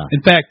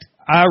 In fact,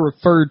 I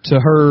referred to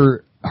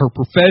her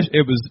profession.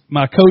 It was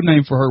my code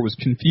name for her was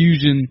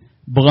Confusion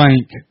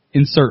blank.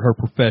 Insert her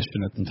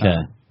profession at the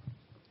time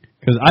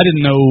because I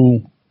didn't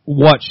know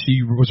what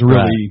she was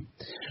really. Right.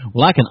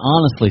 Well, I can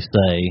honestly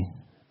say,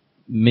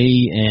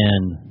 me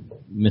and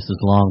Mrs.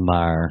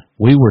 Longmire,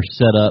 we were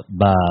set up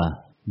by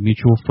a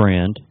mutual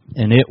friend,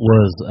 and it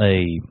was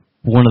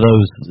one of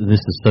those, this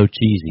is so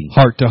cheesy.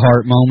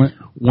 Heart-to-heart moment?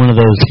 One of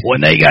those.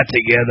 When they got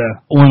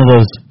together. One of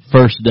those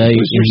first dates,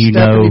 and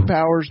Stephanie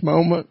Powers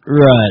moment.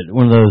 Right,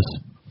 one of those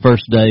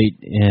first date,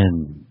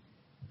 and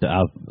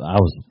I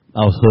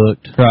was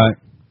hooked. Right.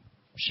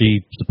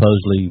 She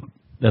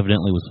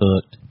evidently was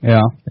hooked.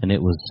 Yeah. And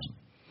it was...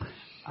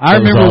 I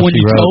remember when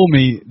you told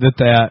me that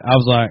I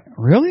was like,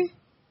 really?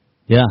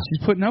 Yeah.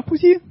 She's putting up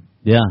with you?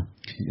 Yeah.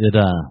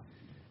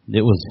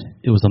 It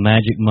was a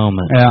magic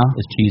moment. Yeah.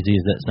 As cheesy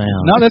as that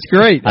sounds. No, that's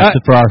great.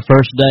 For our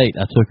first date,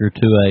 I took her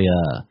to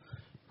a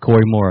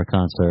Corey Mora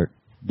concert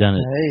down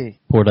at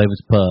Poor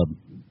David's Pub.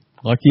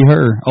 Lucky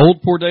her.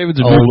 Old Poor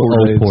David's or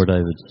old Poor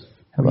David's.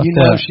 How about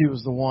that? She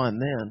was the one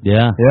then.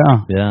 Yeah.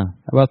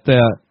 How about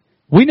that?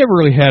 We never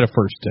really had a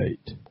first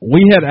date.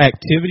 We had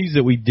activities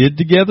that we did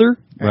together.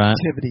 Right.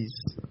 Activities.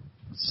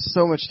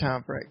 So much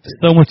time for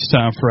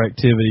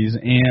activities.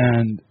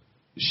 And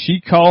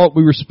she called.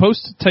 We were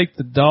supposed to take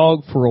the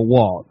dog for a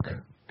walk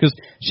because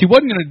she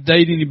wasn't going to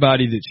date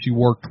anybody that she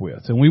worked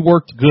with. And we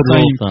worked at the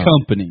same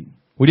company.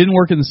 We didn't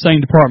work in the same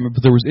department,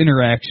 but there was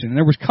interaction. And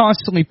there was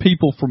constantly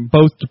people from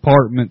both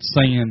departments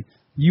saying,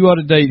 you ought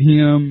to date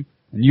him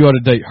and you ought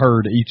to date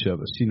her to each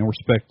of us,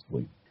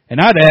 respectively.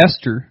 And I'd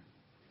asked her.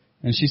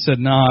 And she said,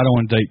 no, I don't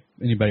want to date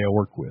anybody I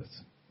work with.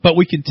 But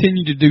we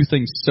continue to do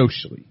things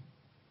socially.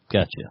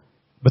 Gotcha.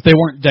 But they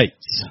weren't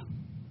dates.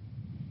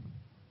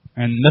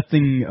 And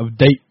nothing of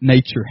date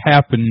nature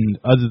happened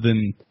other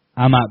than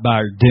I might buy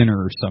her dinner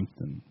or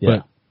something. Yeah.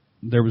 But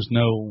there was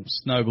no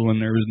snuggling,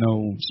 there was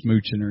no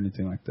smooching or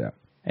anything like that.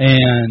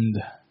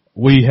 And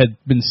we had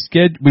been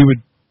scheduled.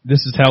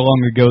 This is how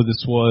long ago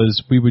this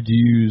was. We would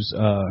use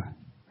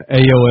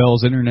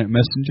AOL's Internet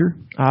Messenger.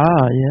 Ah,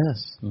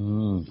 yes.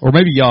 Or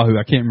maybe Yahoo.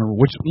 I can't remember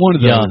which one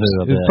of those.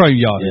 Yahoo. It was probably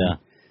Yahoo. Yeah.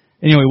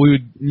 Anyway, we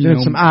would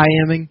doing some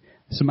IMing.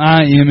 Some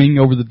IMing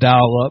over the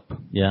dial-up.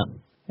 Yeah.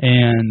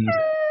 And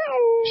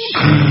she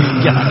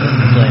got it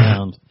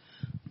sound.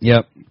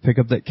 Yep, pick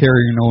up that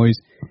carrier noise.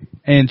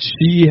 And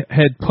she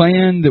had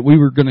planned that we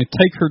were going to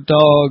take her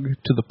dog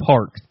to the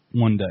park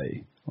one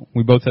day.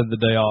 We both had the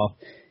day off.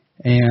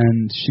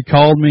 And she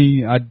called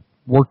me. I'd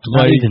worked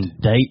Not late. even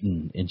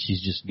dating, and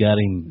she's just got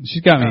him.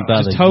 She's got me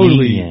by the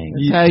totally.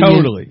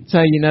 Totally. That's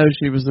how you know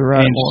she was the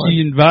right and one.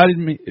 She invited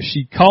me.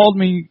 She called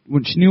me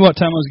when she knew what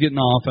time I was getting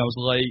off. I was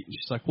late.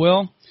 She's like,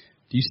 "Well,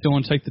 do you still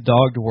want to take the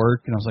dog to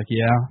work?" And I was like,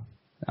 "Yeah."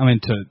 I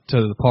mean, to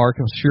the park.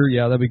 I was sure,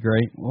 yeah, that'd be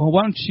great. Well,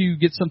 why don't you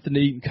get something to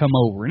eat and come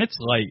over? And it's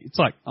late. It's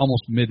like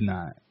almost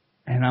midnight.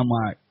 And I'm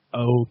like,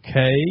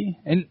 okay.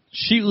 And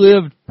she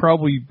lived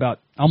probably about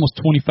almost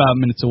 25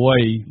 minutes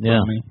away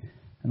from me.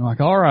 And I'm like,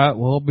 all right,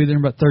 well, I'll be there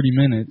in about 30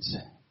 minutes.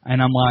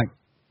 And I'm like,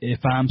 if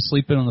I'm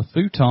sleeping on the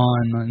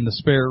futon in the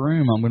spare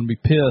room, I'm going to be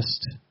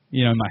pissed,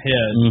 in my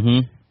head. Mm-hmm.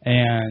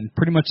 And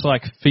pretty much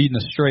like feeding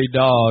a stray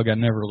dog, I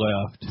never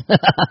left.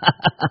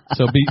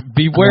 So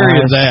be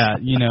wary of that,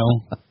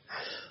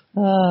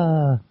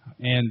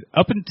 And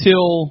up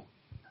until,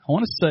 I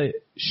want to say,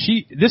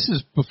 this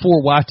is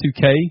before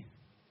Y2K.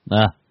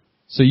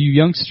 So you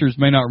youngsters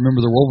may not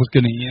remember the world was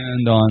going to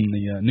end on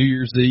the New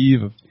Year's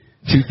Eve of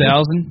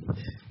 2000.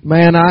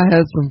 Man, I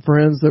had some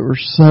friends that were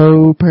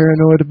so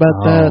paranoid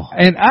about that.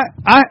 And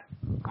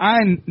I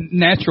in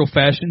natural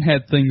fashion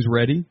had things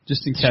ready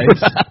just in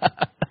case.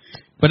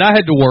 But I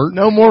had to work.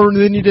 No more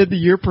than you did the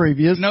year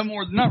previous. No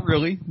more, not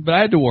really, but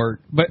I had to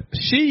work. But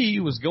she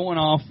was going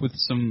off with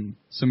some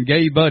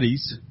gay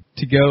buddies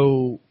to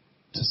go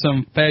to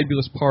some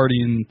fabulous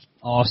party in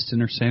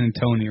Austin or San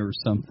Antonio or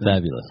something.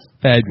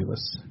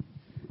 Fabulous.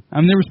 I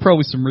mean, there was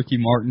probably some Ricky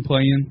Martin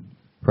playing.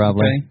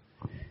 Probably.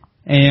 Okay?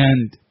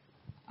 And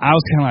I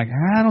was kind of like,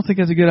 I don't think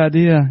that's a good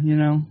idea,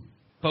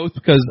 Both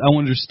because I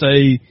wanted her to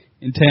stay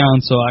in town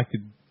so I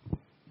could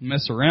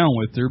mess around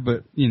with her,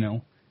 but,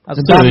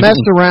 By mess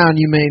around,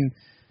 you mean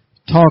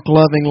talk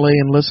lovingly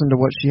and listen to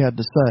what she had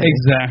to say.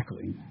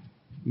 Exactly.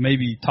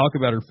 Maybe talk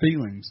about her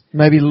feelings.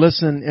 Maybe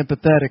listen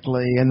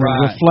empathetically and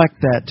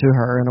reflect that to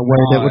her in a way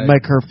that would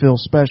make her feel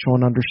special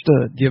and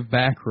understood. Give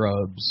back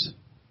rubs,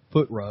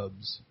 foot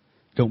rubs.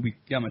 Got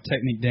my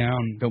technique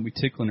down. Don't be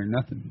tickling her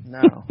nothing.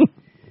 No.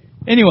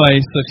 Anyway,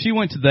 so she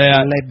went to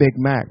that. Le Big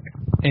Mac.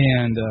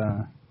 And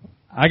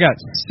I got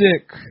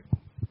sick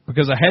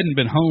because I hadn't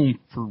been home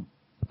for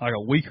like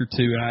a week or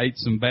two, and I ate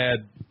some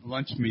bad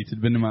lunch meat that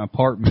had been in my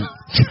apartment.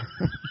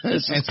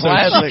 This and is so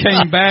classic. she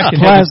came back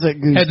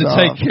and had to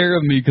take care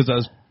of me because I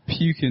was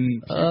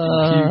puking.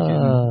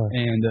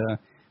 And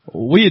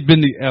we had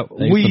been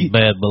we some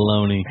bad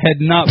baloney. had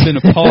not been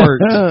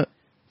apart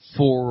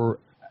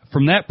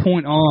from that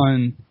point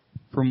on.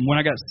 From when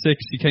I got sick,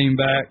 she came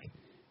back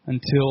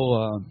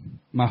until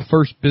my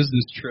first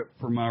business trip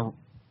for my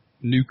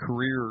new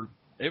career.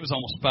 It was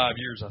almost 5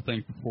 years, I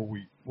think, before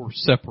we were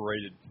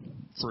separated.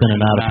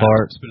 Spinning out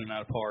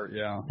apart,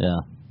 yeah. Yeah.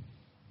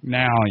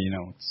 Now,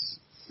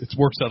 it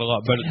works out a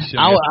lot better than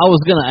I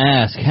was going to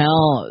ask,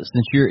 how,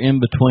 since you're in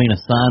between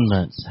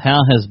assignments, how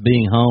has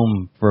being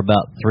home for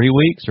about 3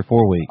 weeks or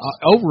 4 weeks?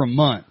 Over a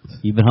month.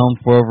 You've been home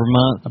for over a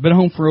month? I've been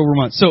home for over a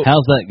month. So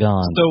how's that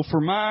gone? So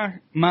for my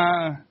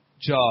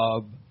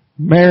job,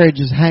 marriage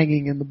is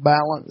hanging in the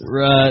balance.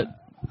 Right.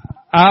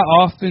 I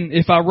often,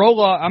 if I roll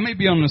off, I may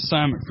be on an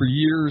assignment for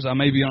years, I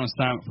may be on an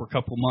assignment for a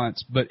couple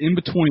months, but in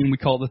between we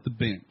call it the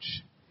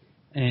bench.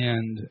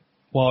 And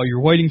while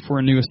you're waiting for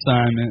a new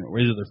assignment, or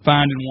either they're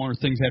finding one or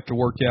things have to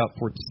work out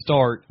for it to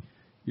start,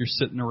 you're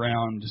sitting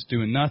around just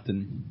doing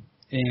nothing.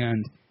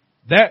 And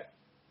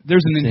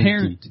there's an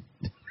inherent...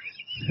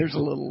 There's a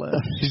little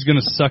left. She's going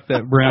to suck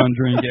that brown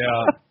drink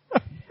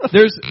out.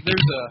 There's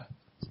a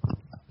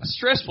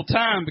stressful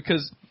time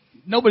because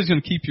nobody's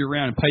going to keep you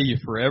around and pay you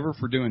forever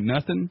for doing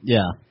nothing.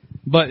 Yeah.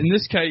 But in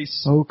this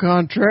case... Au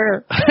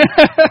contraire.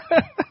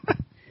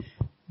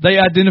 They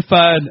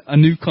identified a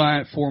new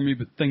client for me,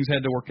 but things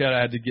had to work out.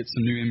 I had to get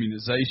some new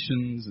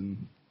immunizations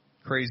and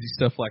crazy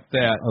stuff like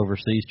that.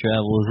 Overseas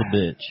travel is a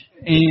bitch.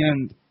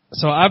 And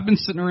so I've been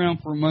sitting around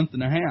for a month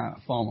and a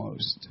half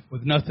almost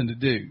with nothing to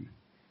do.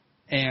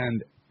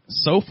 And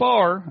so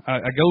far, I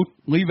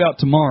leave out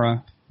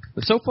tomorrow,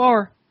 but so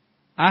far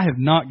I have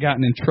not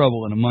gotten in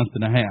trouble in a month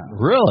and a half.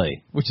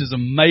 Really? Which is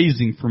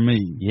amazing for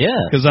me. Yeah.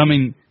 Because,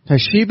 has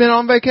she been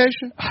on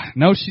vacation?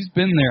 No, she's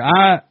been there.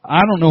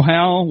 I don't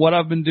know what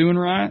I've been doing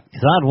right.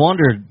 Because I'd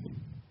wondered,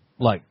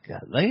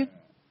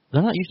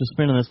 they're not used to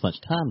spending this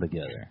much time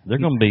together.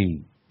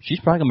 She's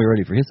probably going to be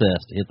ready for his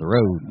ass to hit the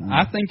road.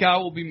 I think I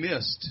will be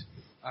missed.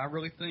 I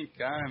really think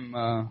I'm...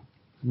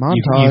 Montage.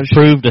 You've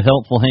proved a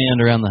helpful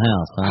hand around the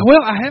house, huh?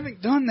 Well, I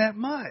haven't done that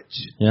much.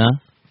 Yeah?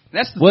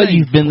 That's the thing.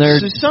 You've been there.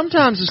 So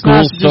sometimes it's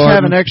nice to just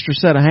have an extra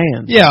set of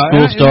hands. Yeah.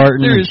 School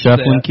starting and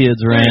shuffling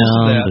kids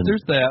around.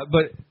 There's that.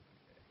 But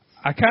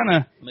I kind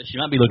of... She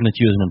might be looking at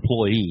you as an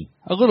employee.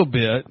 A little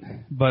bit,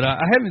 but I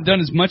haven't done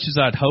as much as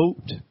I'd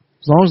hoped.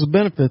 As long as the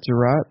benefits are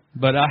right.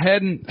 But I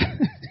hadn't...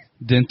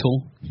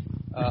 dental.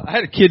 I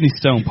had a kidney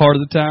stone part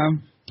of the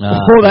time.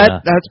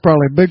 That's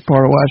probably a big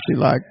part of why she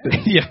liked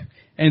it. Yeah.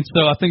 And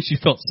so I think she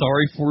felt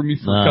sorry for me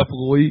for a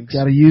couple of weeks.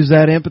 Got to use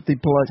that sympathy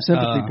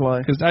play.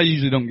 Because I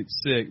usually don't get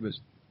sick, but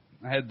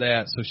I had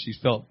that, so she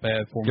felt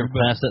bad for me. Did you ever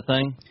pass that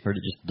thing? Or did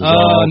it just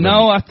dissolve?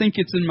 No, I think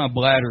it's in my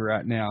bladder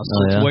right now,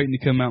 so it's waiting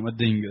to come out my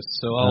dingus.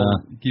 So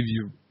I'll give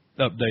you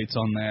updates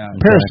on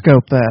that.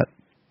 Periscope that.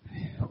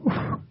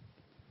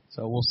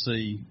 So we'll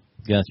see.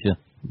 Gotcha.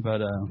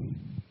 But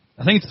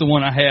I think it's the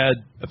one I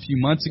had a few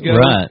months ago.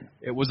 Right.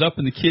 It was up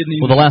in the kidney.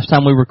 Well, the last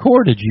time we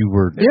recorded, you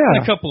were...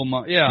 Yeah. A couple of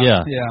months.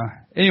 Yeah.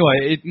 Anyway,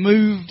 it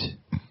moved.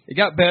 It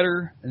got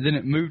better, and then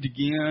it moved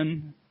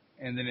again,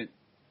 and then it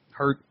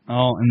hurt.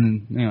 And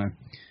then, anyway,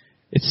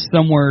 it's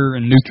somewhere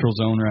in neutral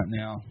zone right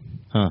now.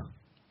 Huh.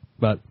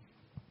 But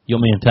you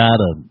want me to tie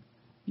it?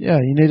 Yeah,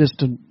 you need us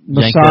to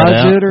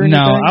massage it or anything?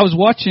 No, I was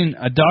watching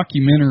a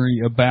documentary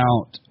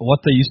about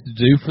what they used to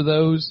do for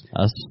those.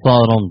 I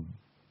saw it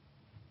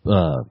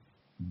on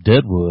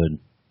Deadwood.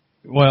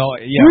 Well,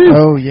 yeah.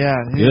 Oh, yeah.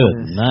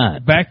 Good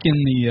night. Back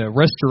in the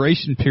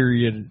restoration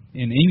period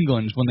in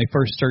England, when they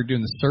first started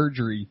doing the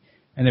surgery,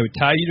 and they would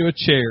tie you to a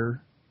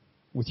chair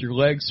with your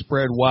legs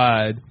spread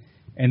wide,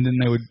 and then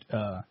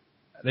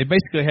they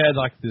basically had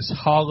like this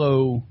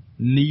hollow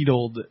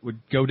needle that would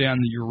go down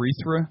the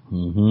urethra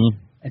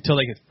until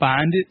they could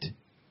find it.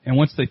 And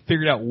once they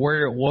figured out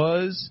where it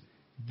was,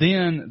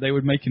 then they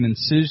would make an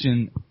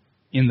incision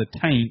in the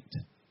taint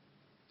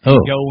and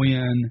go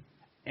in.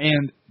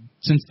 And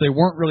since they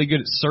weren't really good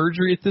at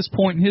surgery at this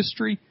point in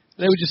history,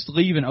 they would just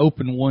leave an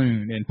open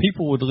wound, and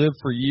people would live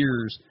for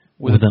years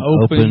with an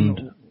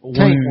open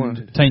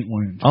taint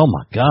wound. Oh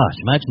my gosh!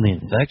 Imagine the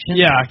infection.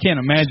 Yeah, I can't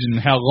imagine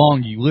how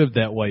long you lived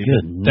that way.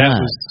 Good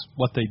that was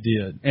what they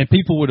did, and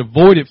people would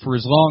avoid it for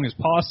as long as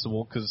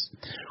possible because.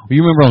 Well,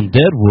 you remember on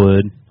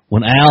Deadwood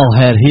when Al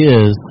had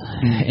his,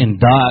 and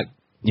Doc,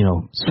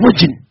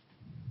 switching,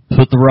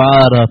 put the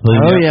rod up.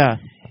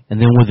 And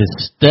then with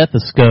his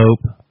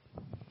stethoscope.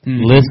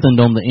 Listened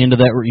on the end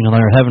of that, they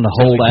were having to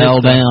hold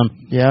Al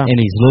down, and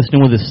he's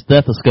listening with his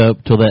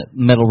stethoscope till that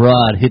metal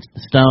rod hits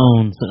the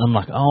stones, and I'm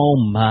like, oh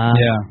my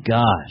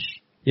gosh.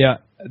 Yeah,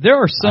 there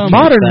are some...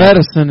 Modern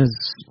medicine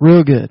is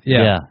real good.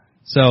 Yeah.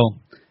 So,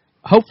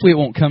 hopefully it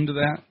won't come to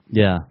that.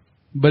 Yeah.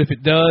 But if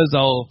it does,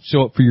 I'll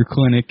show up for your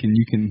clinic, and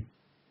you can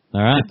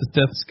get the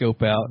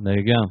stethoscope out. There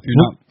you go. If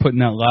you're not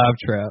putting out live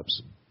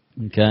traps.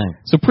 Okay.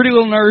 So, Pretty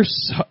Little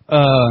Nurse,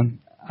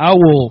 I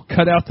will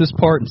cut out this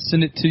part and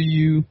send it to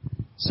you,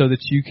 so that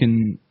you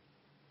can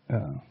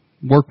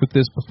work with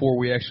this before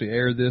we actually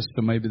air this,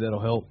 so maybe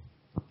that'll help.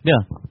 Yeah.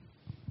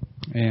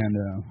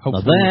 And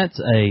hopefully... Now that's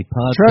a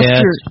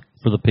podcast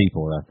for the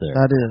people right there.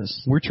 That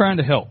is. We're trying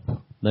to help.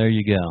 There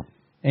you go.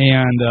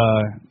 And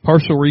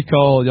partial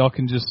recall, y'all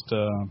can just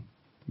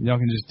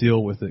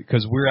deal with it,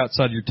 because we're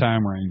outside your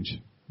time range.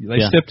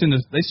 They stepped into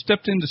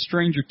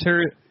Stranger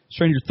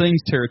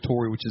Things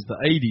territory, which is the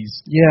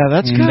 80s. Yeah,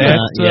 that's kind of...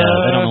 they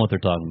don't know what they're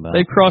talking about.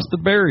 They crossed the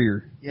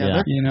barrier.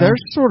 Yeah, they're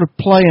sort of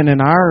playing in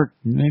our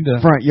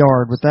front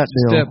yard with that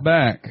deal. Step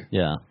back.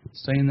 Yeah.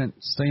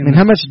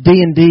 How much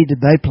D&D did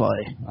they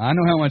play? I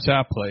know how much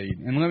I played,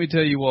 and let me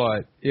tell you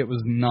what, it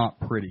was not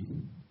pretty.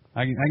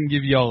 I can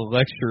give you all a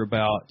lecture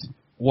about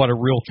what a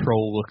real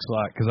troll looks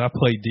like, because I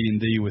played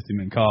D&D with him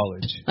in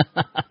college.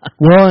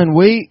 Well, and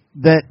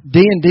that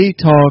D&D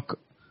talk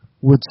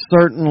would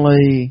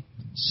certainly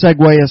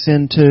segue us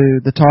into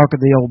the talk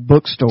of the old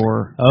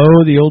bookstore.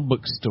 Oh, the old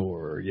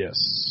bookstore, yes.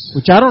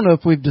 Which I don't know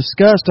if we've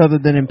discussed other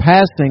than in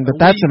passing, but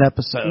that's an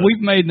episode. We've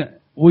made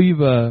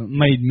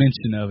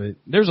mention of it.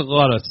 There's a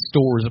lot of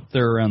stores up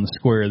there around the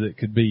square that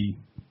could be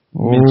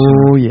mentioned.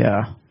 Oh,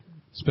 yeah.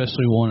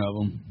 Especially one of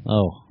them.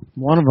 Oh.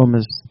 One of them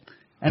is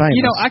famous.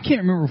 And, I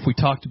can't remember if we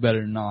talked about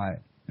it or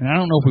not. And I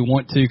don't know if we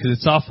want to, because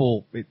it's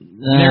awful. It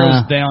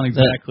narrows down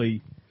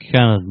exactly.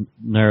 Kind of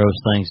narrows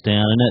things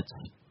down, and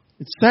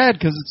it's sad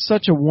because it's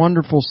such a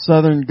wonderful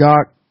Southern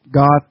goth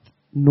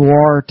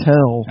noir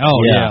tale.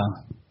 Oh, yeah.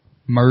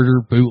 Murder,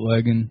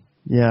 bootlegging.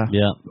 Yeah.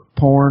 Yeah.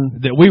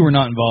 Porn. That we were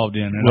not involved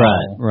in at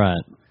all.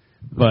 Right.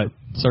 But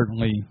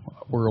certainly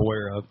we're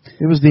aware of.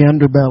 It was the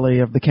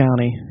underbelly of the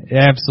county.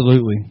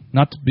 Absolutely.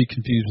 Not to be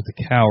confused with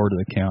the coward of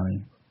the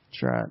county.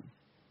 That's right.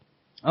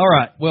 All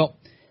right. Well,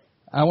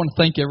 I want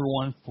to thank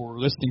everyone for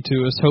listening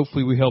to us.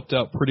 Hopefully we helped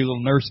out Pretty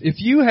Little Nurse. If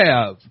you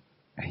have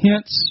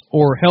hints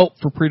or help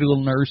for Pretty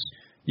Little Nurse,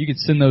 you can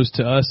send those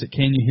to us at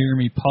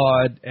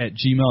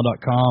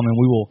canyouhearmepod@gmail.com, and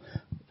we will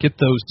get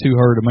those to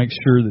her to make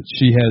sure that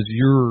she has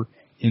your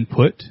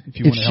input if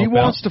you want to help out. If she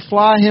wants to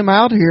fly him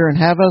out here and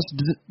have us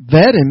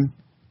vet him,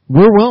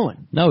 we're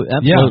willing. No,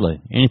 absolutely.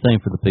 Yeah. Anything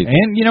for the people.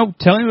 And,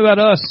 tell him about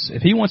us.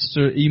 If he wants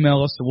to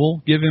email us,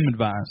 we'll give him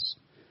advice.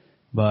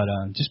 But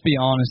just be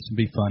honest and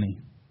be funny.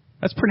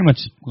 That's pretty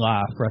much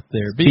life right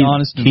there. Be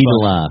honest and funny. Key to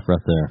life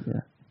right there.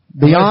 Yeah.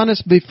 Be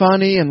honest, be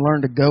funny, and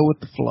learn to go with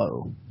the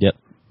flow. Yep.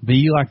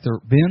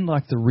 Bend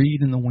like the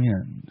reed in the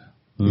wind.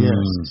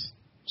 Yes.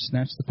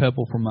 Snatch the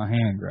pebble from my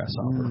hand,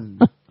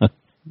 grasshopper.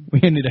 We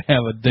need to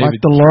have a David...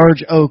 Like the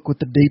large oak with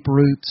the deep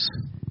roots.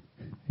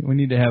 We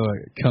need to have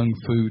a Kung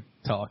Fu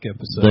talk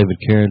episode. David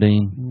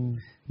Carradine.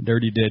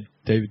 Dirty Dead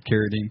David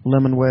Carradine.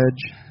 Lemon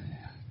wedge.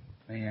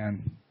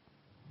 Man.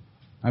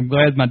 I'm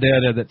glad my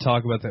dad had that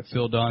talk about that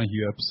Phil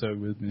Donahue episode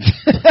with me.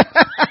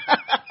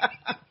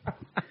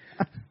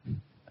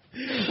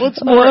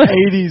 What's more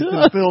 80s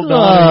than Phil Donahue?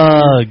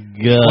 Oh,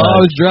 God. While I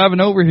was driving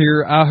over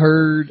here, I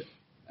heard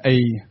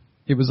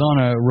it was on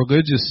a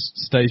religious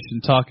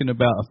station talking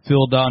about a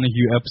Phil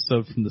Donahue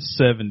episode from the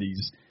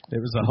 70s. It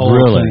was a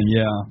whole thing,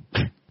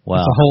 yeah.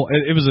 Wow.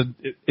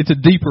 It's a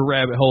deeper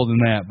rabbit hole than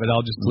that, but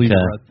I'll just leave it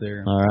right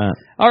there.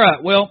 All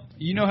right. Well,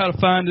 you know how to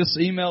find us.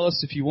 Email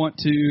us if you want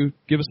to.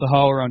 Give us a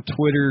holler on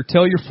Twitter.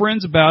 Tell your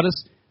friends about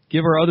us.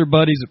 Give our other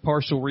buddies at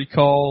Partial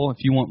Recall,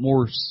 if you want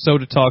more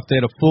Soda Talk, they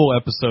had a full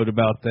episode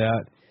about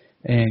that.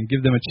 And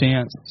give them a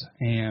chance,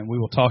 and we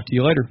will talk to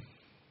you later.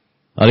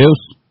 Adios.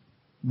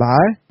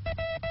 Bye.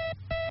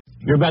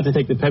 You're about to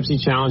take the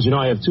Pepsi challenge. You know,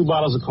 I have 2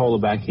 bottles of cola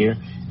back here,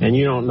 and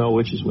you don't know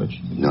which is which.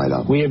 No, I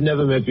don't. We have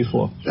never met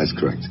before. That's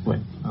correct.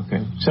 Wait,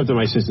 okay. Except at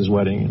my sister's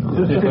wedding, you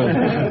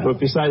know. But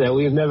beside that,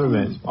 we have never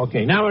met.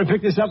 Okay, now I'm going to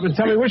pick this up and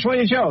tell me which one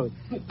you chose.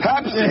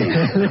 Pepsi!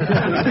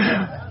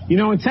 You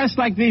know, in tests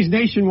like these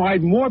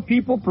nationwide, more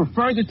people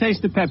prefer to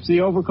taste the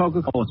Pepsi over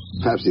Coca-Cola.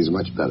 Pepsi's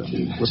much better.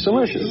 It's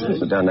delicious.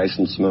 It's down nice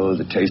and smooth.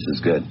 The taste is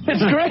good.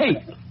 It's great.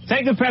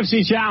 Take the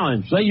Pepsi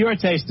challenge. Let your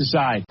taste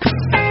decide.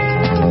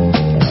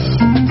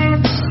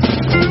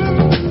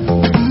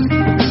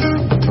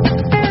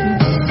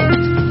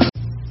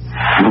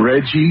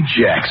 Reggie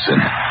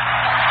Jackson.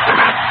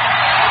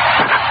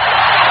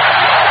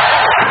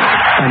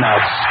 An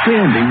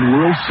outstanding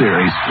World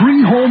Series,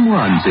 3 home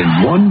runs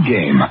in 1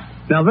 game.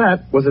 Now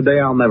that was a day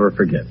I'll never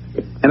forget.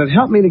 And it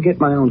helped me to get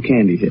my own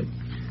candy hit.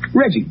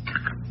 Reggie,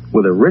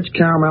 with a rich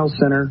caramel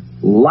center,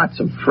 lots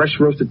of fresh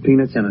roasted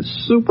peanuts, and a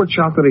super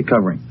chocolatey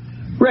covering.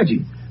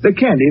 Reggie, the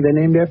candy they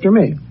named after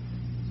me.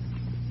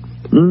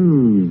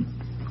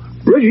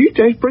 Reggie, you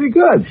taste pretty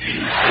good.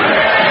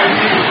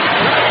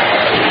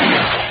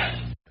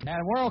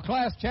 And World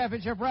Class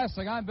Championship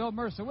Wrestling, I'm Bill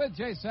Mercer with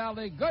Jay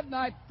Saldi. Good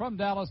night from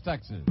Dallas,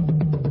 Texas.